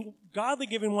seen. Godly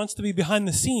giving wants to be behind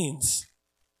the scenes.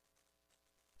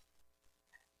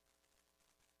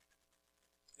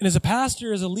 And as a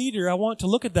pastor, as a leader, I want to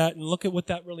look at that and look at what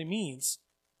that really means.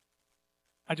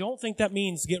 I don't think that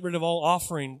means get rid of all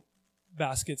offering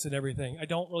baskets and everything.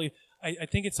 I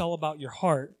think it's all about your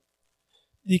heart.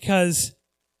 Because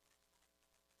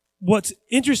what's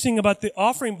interesting about the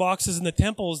offering boxes in the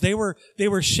temples, they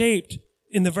were shaped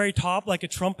in the very top like a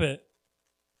trumpet.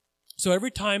 So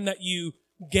every time that you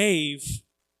gave,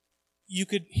 you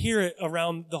could hear it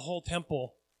around the whole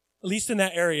temple, at least in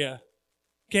that area.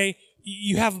 Okay?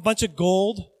 You have a bunch of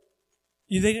gold.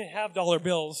 They didn't have dollar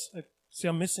bills. See,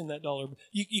 I'm missing that dollar.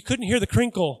 You couldn't hear the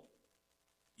crinkle.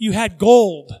 You had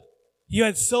gold. You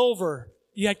had silver.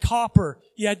 You had copper.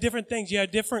 You had different things. You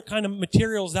had different kind of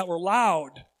materials that were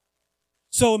loud.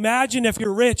 So imagine if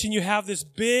you're rich and you have this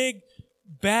big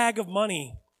bag of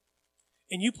money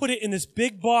and you put it in this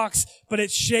big box, but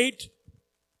it's shaped.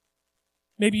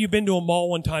 Maybe you've been to a mall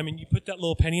one time and you put that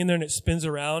little penny in there and it spins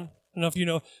around. don't know if you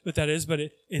know what that is, but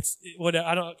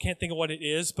can't think of what it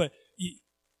is, but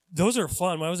those are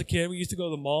fun. When I was a kid, we used to go to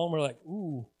the mall and we're like,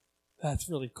 ooh, that's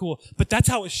really cool. But that's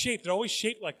how it's shaped. They're always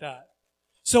shaped like that.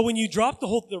 So when you drop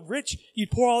the rich, you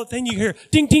pour all the thing, you hear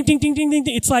ding, ding, ding, ding, ding, ding,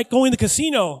 ding. It's like going to the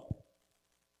casino.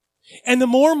 And the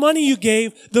more money you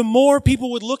gave, the more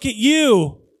people would look at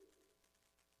you.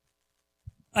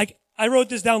 Like, I wrote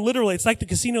this down literally. It's like the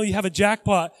casino. You have a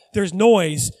jackpot. There's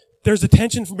noise. There's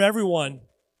attention from everyone.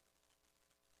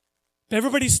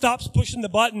 Everybody stops pushing the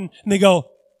button and they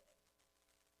go.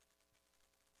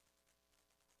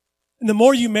 And the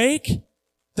more you make,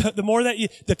 the more that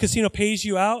the casino pays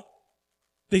you out,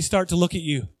 they start to look at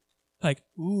you like,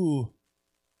 ooh.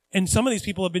 And some of these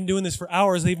people have been doing this for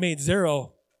hours. They've made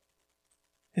zero.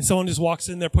 And someone just walks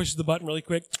in there, pushes the button really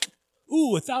quick.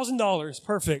 Ooh, $1,000.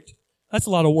 Perfect. That's a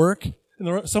lot of work.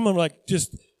 And some of them are like,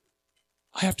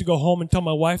 I have to go home and tell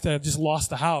my wife that I've just lost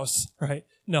the house, right?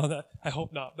 No, I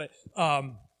hope not. But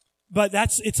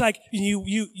it's like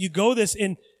you go this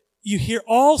and you hear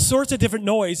all sorts of different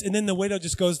noise, and then the widow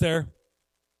just goes there.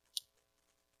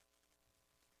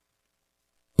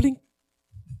 Blink.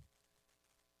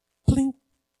 Blink.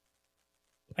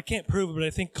 I can't prove it, but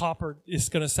I think copper is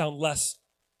going to sound less.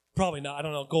 Probably not. I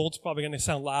don't know. Gold's probably going to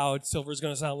sound loud. Silver's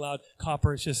going to sound loud.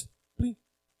 Copper is just blink.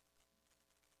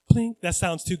 Blink. That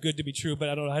sounds too good to be true, but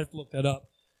I don't know. I have to look that up.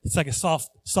 It's like a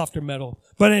softer metal.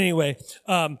 But anyway,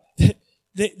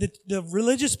 the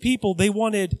religious people, they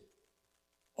wanted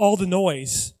all the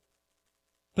noise.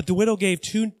 But the widow gave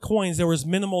 2 coins. There was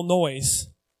minimal noise.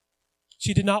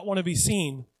 She did not want to be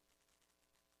seen.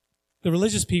 The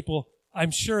religious people,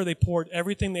 I'm sure they poured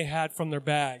everything they had from their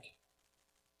bag.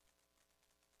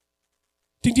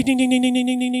 Ding, ding, ding, ding, ding, ding, ding,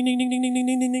 ding, ding, ding, ding, ding, ding,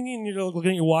 ding, ding, ding, and you're looking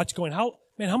at your watch going, how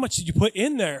much did you put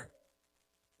in there?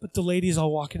 But the lady's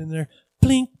all walking in there,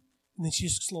 blink, and then she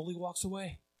just slowly walks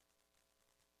away.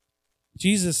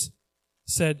 Jesus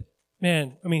said,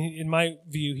 in my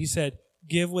view, he said,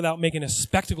 give without making a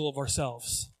spectacle of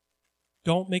ourselves.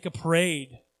 Don't make a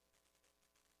parade.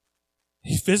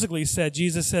 He physically said,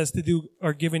 Jesus says to do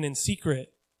our giving in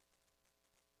secret.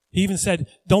 He even said,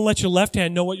 don't let your left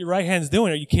hand know what your right hand's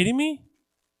doing. Are you kidding me?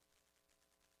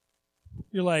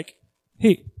 You're like,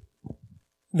 hey.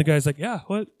 And the guy's like, yeah,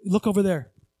 what? Look over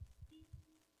there.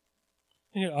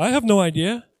 And I have no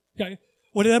idea.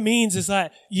 What that means is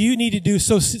that you need to do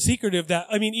so secretive that,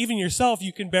 even yourself,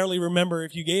 you can barely remember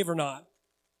if you gave or not.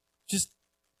 Just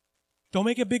don't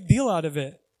make a big deal out of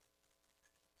it.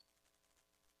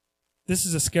 This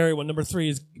is a scary one. Number 3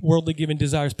 is worldly giving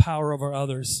desires power over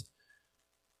others.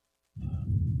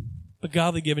 But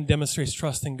godly giving demonstrates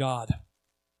trust in God.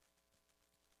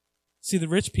 See, the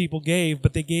rich people gave,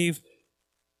 but they gave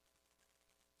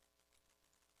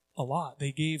a lot.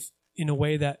 They gave in a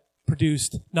way that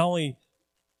produced not only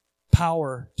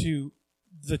power to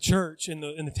the church in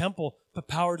the temple, but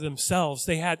power to themselves.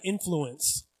 They had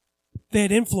influence.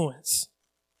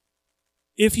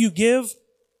 If you go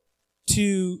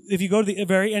to the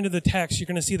very end of the text, you're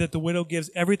going to see that the widow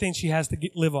gives everything she has to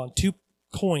live on, 2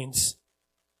 coins.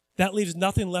 That leaves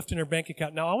nothing left in her bank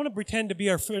account. Now, I want to pretend to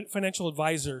be our financial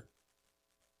advisor.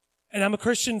 And I'm a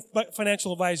Christian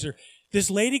financial advisor. This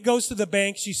lady goes to the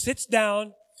bank, she sits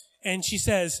down, and she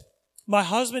says, my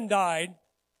husband died.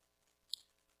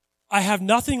 I have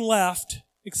nothing left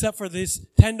except for this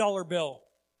 $10 bill.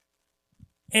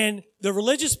 And the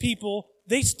religious people,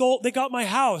 they got my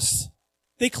house.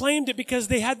 They claimed it because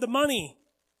they had the money.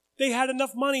 They had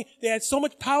enough money. They had so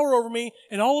much power over me,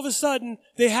 and all of a sudden,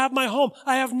 they have my home.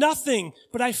 I have nothing,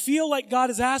 but I feel like God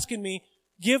is asking me,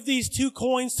 give these 2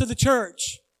 coins to the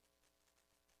church.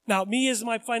 Now, me as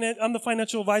I'm the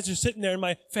financial advisor sitting there in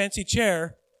my fancy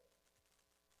chair,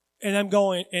 and I'm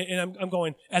going,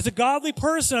 as a godly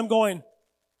person, I'm going,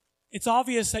 it's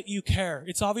obvious that you care.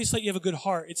 It's obvious that you have a good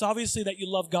heart. It's obviously that you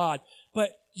love God, but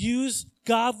use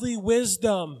godly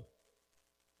wisdom.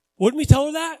 Wouldn't we tell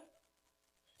her that?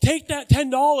 Take that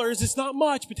 $10. It's not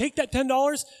much, but take that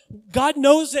 $10. God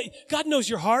knows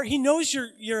your heart. He knows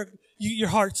your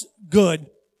heart's good.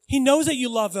 He knows that you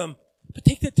love Him. But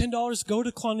take that $10, go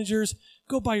to Clonagers,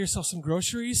 go buy yourself some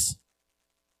groceries.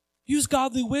 Use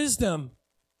godly wisdom.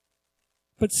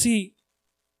 But see,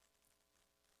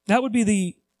 that would be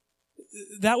the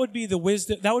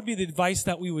wisdom, that would be the advice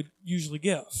that we would usually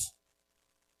give.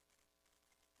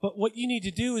 But what you need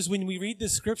to do is when we read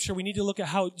this scripture, we need to look at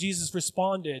how Jesus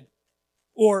responded,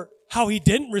 or how He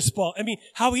didn't respond.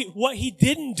 What He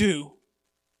didn't do.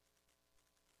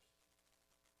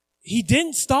 He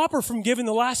didn't stop her from giving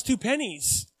the last 2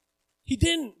 pennies. He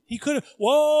didn't. He could have,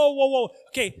 whoa.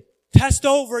 Okay, test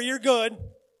over, you're good.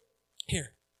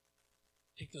 Here,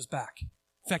 take those back.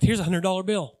 In fact, here's a $100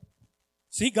 bill.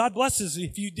 See, God blesses.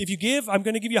 If you give, I'm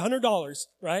going to give you $100,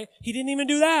 right? He didn't even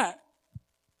do that.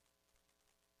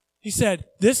 He said,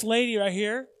 this lady right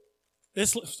here,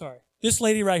 this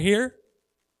lady right here,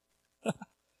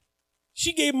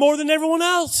 she gave more than everyone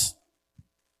else.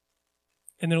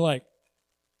 And they're like,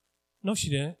 no, she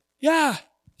didn't. Yeah,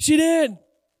 she did.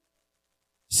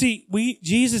 See,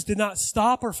 Jesus did not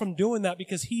stop her from doing that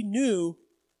because he knew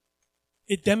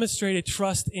it demonstrated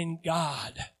trust in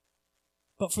God.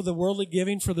 But for the worldly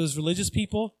giving, for those religious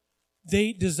people,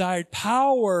 they desired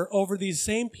power over these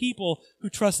same people who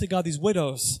trusted God, these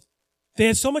widows. They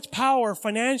had so much power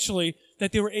financially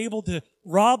that they were able to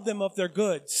rob them of their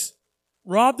goods,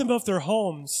 rob them of their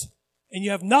homes, and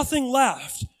you have nothing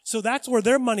left. So that's where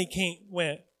their money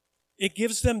went. It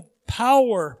gives them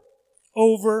power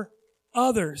over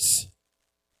others.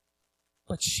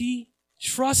 But she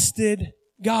trusted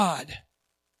God.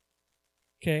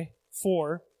 Okay,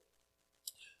 4,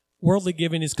 worldly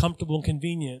giving is comfortable and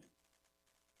convenient.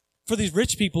 For these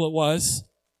rich people it was.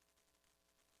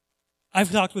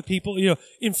 I've talked with people,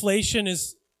 inflation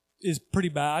is pretty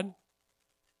bad.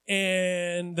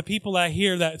 And the people I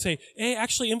hear that say, hey,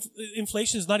 actually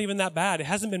inflation is not even that bad. It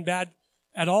hasn't been bad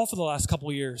at all for the last couple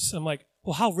of years. I'm like,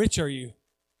 well, how rich are you?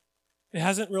 It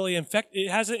hasn't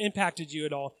impacted you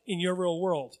at all in your real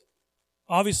world.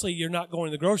 Obviously, you're not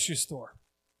going to the grocery store.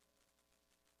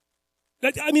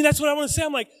 That's what I want to say.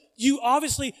 I'm like,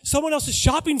 someone else is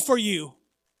shopping for you.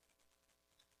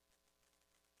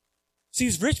 See,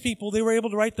 these rich people, they were able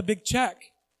to write the big check,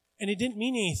 and it didn't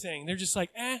mean anything. They're just like,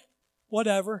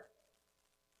 whatever.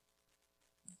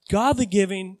 Godly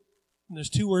giving, and there's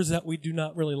 2 words that we do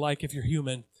not really like if you're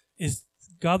human, is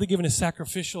godly giving is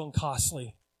sacrificial and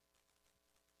costly.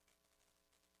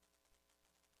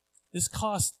 This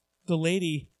cost the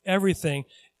lady everything.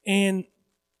 And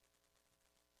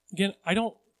again,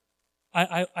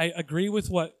 I agree with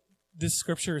what this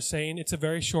scripture is saying. It's a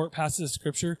very short passage of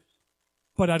scripture,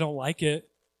 but I don't like it.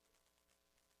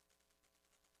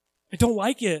 I don't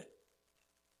like it.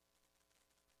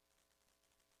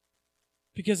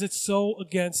 Because it's so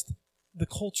against the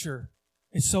culture.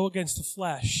 It's so against the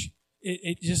flesh.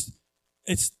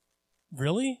 It's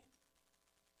really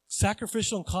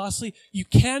sacrificial and costly. You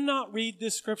cannot read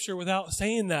this scripture without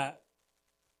saying that.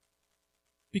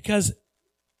 Because,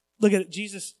 look at it,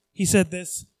 Jesus, he said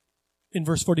this in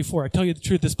verse 44. I tell you the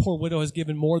truth, this poor widow has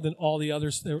given more than all the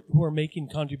others who are making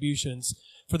contributions,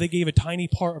 for they gave a tiny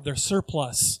part of their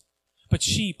surplus. But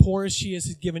she, poor as she is,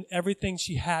 has given everything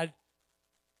she had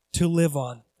to live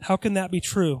on. How can that be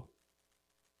true?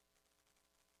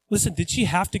 Listen, did she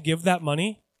have to give that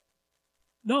money?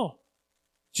 No.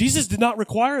 Jesus did not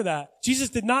require that. Jesus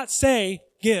did not say,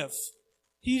 give.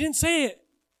 He didn't say it.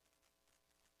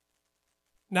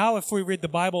 Now, if we read the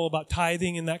Bible about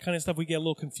tithing and that kind of stuff, we get a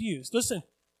little confused. Listen,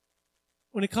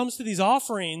 when it comes to these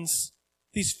offerings,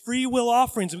 these free will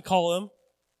offerings, we call them,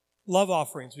 love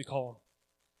offerings, we call them.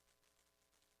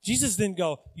 Jesus didn't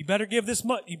go, you better give this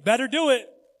much, you better do it.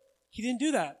 He didn't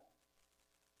do that.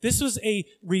 This was a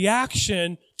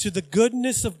reaction to the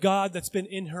goodness of God that's been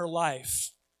in her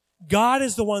life. God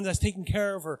is the one that's taking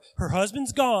care of her. Her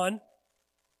husband's gone.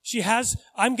 She has,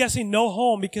 I'm guessing, no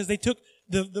home because they took,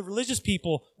 the religious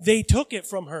people, they took it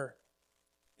from her.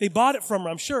 They bought it from her,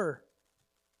 I'm sure.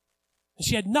 And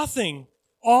she had nothing.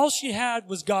 All she had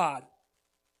was God.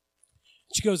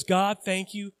 She goes, God,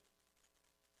 thank you.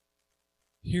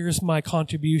 Here's my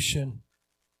contribution.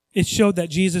 It showed that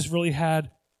Jesus really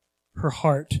had her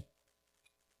heart.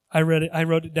 I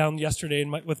wrote it down yesterday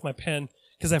with my pen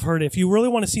because I've heard it. If you really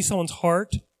want to see someone's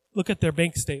heart, look at their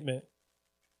bank statement.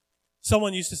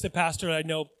 Someone used to say, Pastor, I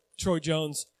know Troy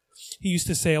Jones, he used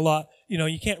to say a lot,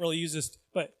 you can't really use this,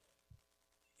 but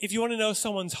if you want to know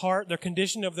someone's heart, their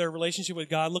condition of their relationship with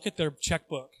God, look at their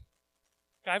checkbook.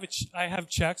 I have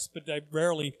checks, but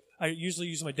I usually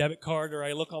use my debit card or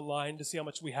I look online to see how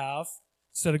much we have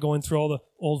instead of going through all the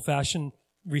old-fashioned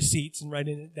receipts and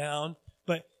writing it down.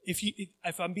 But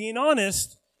if I'm being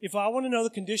honest, if I want to know the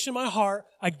condition of my heart,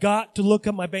 I got to look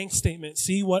at my bank statement,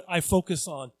 see what I focus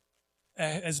on.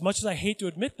 As much as I hate to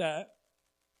admit that,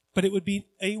 but it would be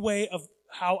a way of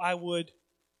how I would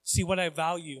see what I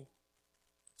value,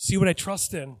 see what I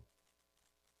trust in.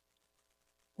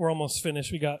 We're almost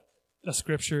finished. We got a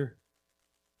scripture,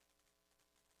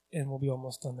 and we'll be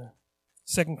almost done there.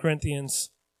 2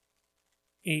 Corinthians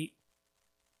 8,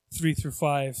 3 through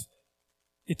 5.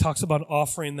 It talks about an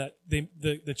offering that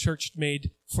the church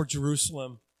made for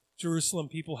Jerusalem. Jerusalem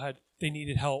people they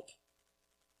needed help.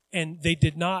 And they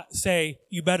did not say,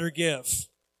 you better give.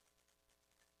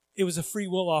 It was a free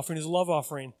will offering. It was a love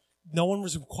offering. No one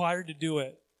was required to do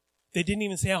it. They didn't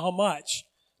even say how much.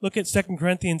 Look at 2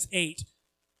 Corinthians 8,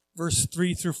 verse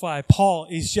 3 through 5. Paul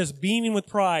is just beaming with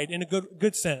pride in a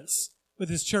good sense with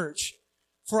his church.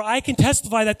 For I can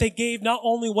testify that they gave not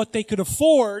only what they could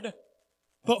afford,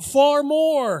 but far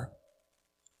more.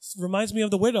 This reminds me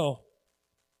of the widow.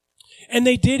 And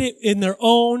they did it in their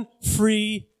own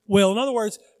free will. In other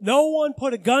words, no one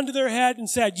put a gun to their head and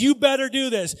said, you better do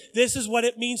this. This is what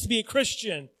it means to be a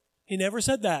Christian. He never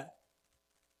said that.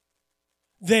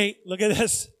 Look at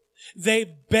this.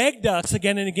 They begged us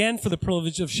again and again for the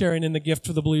privilege of sharing in the gift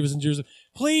for the believers in Jerusalem.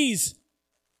 Please,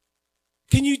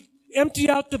 can you empty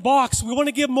out the box? We want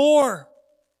to give more.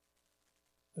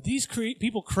 Are these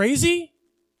people crazy?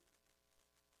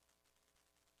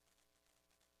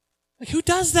 Like, who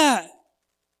does that?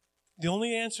 The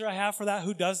only answer I have for that,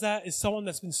 who does that, is someone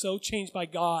that's been so changed by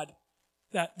God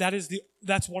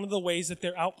that's one of the ways that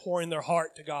they're outpouring their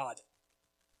heart to God.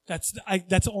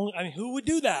 Who would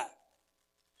do that?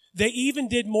 They even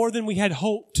did more than we had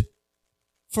hoped.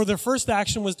 For their first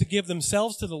action was to give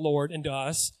themselves to the Lord and to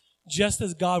us, just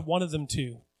as God wanted them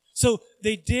to. So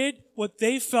they did what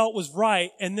they felt was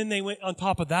right, and then they went on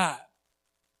top of that.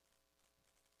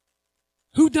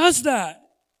 Who does that?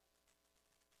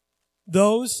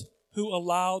 Those who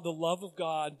allow the love of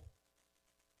God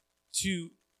to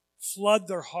flood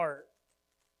their heart.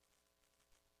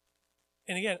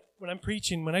 And again, when I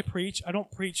preach, I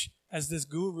don't preach as this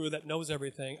guru that knows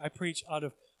everything. I preach out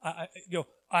of,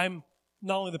 I'm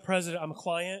not only the president, I'm a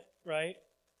client, right?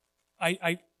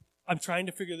 I'm trying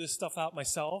to figure this stuff out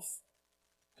myself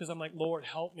because I'm like, Lord,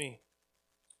 help me.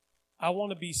 I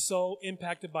want to be so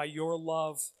impacted by your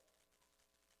love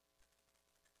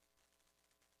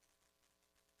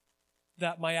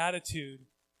that my attitude,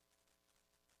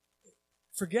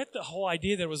 forget the whole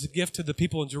idea that it was a gift to the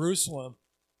people in Jerusalem.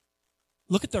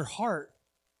 Look at their heart.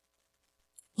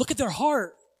 Look at their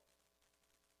heart.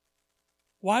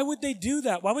 Why would they do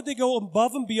that? Why would they go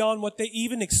above and beyond what they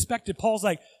even expected? Paul's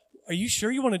like, are you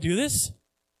sure you want to do this?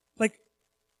 Like,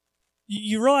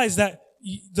 you realize that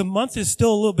the month is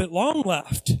still a little bit long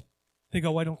left. They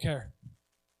go, I don't care.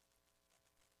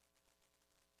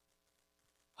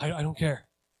 I don't care.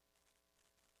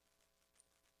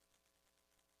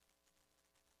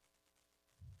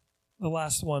 The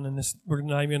last one, and this, we're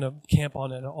not even going to camp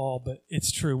on it at all, but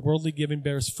it's true. Worldly giving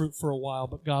bears fruit for a while,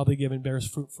 but godly giving bears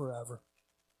fruit forever.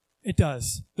 It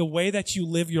does. The way that you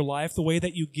live your life, the way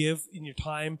that you give in your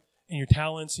time and your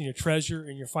talents and your treasure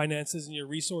and your finances and your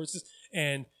resources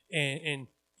and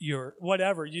your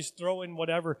whatever, you just throw in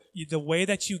whatever. The way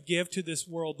that you give to this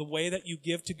world, the way that you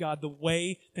give to God, the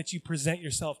way that you present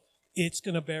yourself, it's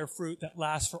going to bear fruit that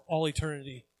lasts for all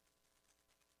eternity.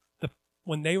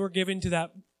 When they were given to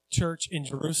that church in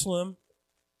Jerusalem,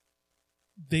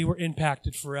 they were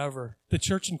impacted forever. The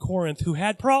church in Corinth, who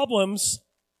had problems,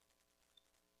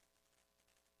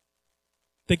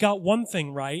 they got one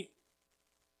thing right?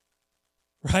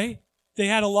 They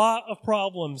had a lot of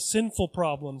problems, sinful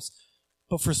problems,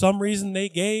 but for some reason they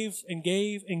gave and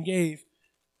gave and gave.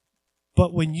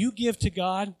 But when you give to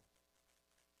God,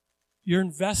 you're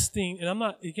investing, and I'm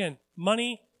not, again,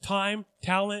 money, time,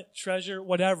 talent, treasure,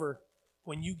 whatever.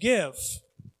 When you give,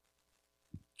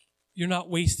 you're not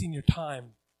wasting your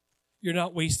time. You're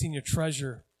not wasting your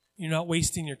treasure. You're not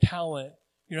wasting your talent.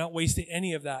 You're not wasting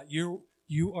any of that.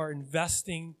 You are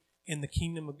investing in the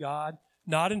kingdom of God,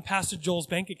 not in Pastor Joel's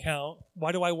bank account.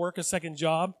 Why do I work a second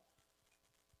job?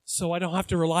 So I don't have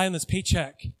to rely on this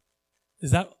paycheck.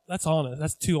 That's honest.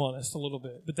 That's too honest a little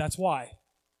bit, but that's why.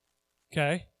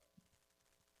 Okay?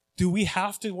 Do we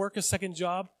have to work a second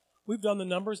job? We've done the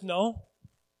numbers. No.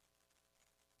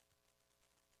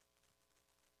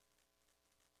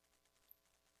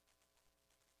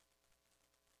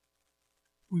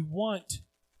 We want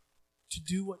to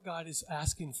do what God is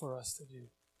asking for us to do.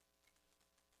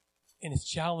 And it's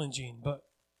challenging, but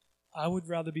I would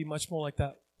rather be much more like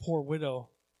that poor widow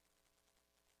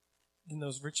than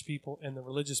those rich people and the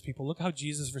religious people. Look how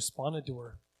Jesus responded to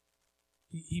her.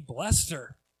 He blessed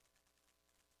her.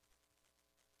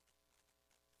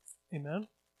 Amen.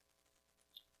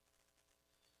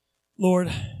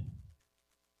 Lord,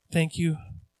 thank you.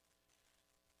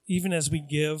 Even as we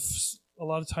give, a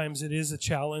lot of times it is a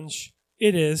challenge.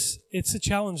 It is. It's a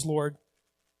challenge, Lord.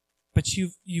 But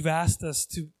you've asked us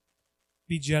to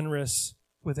be generous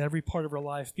with every part of our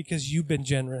life because you've been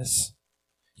generous.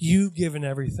 You've given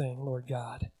everything, Lord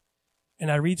God.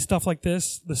 And I read stuff like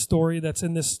this, the story that's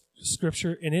in this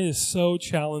scripture, and it is so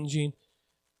challenging.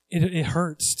 It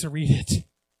hurts to read it.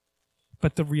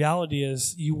 But the reality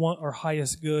is you want our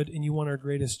highest good and you want our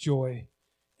greatest joy.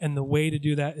 And the way to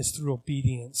do that is through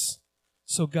obedience.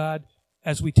 So God,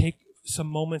 as we take some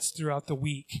moments throughout the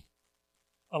week.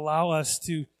 Allow us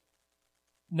to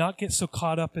not get so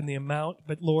caught up in the amount,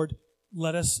 but Lord,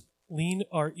 let us lean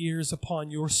our ears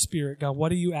upon your Spirit. God,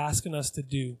 what are you asking us to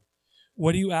do?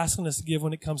 What are you asking us to give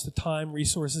when it comes to time,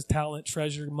 resources, talent,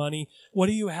 treasure, money? What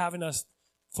are you having us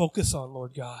focus on,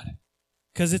 Lord God?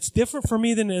 Because it's different for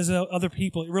me than it is other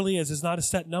people. It really is. It's not a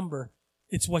set number.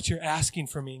 It's what you're asking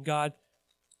for me. And God,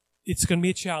 it's going to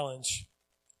be a challenge.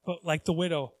 But like the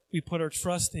widow, we put our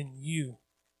trust in you,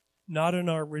 not in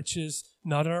our riches,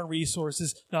 not in our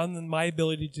resources, not in my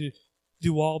ability to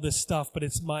do all this stuff, but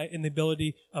it's in the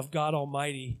ability of God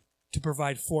Almighty to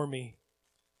provide for me.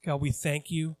 God, we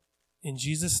thank you. In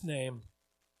Jesus' name,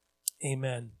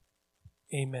 amen.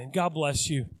 Amen. God bless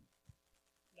you.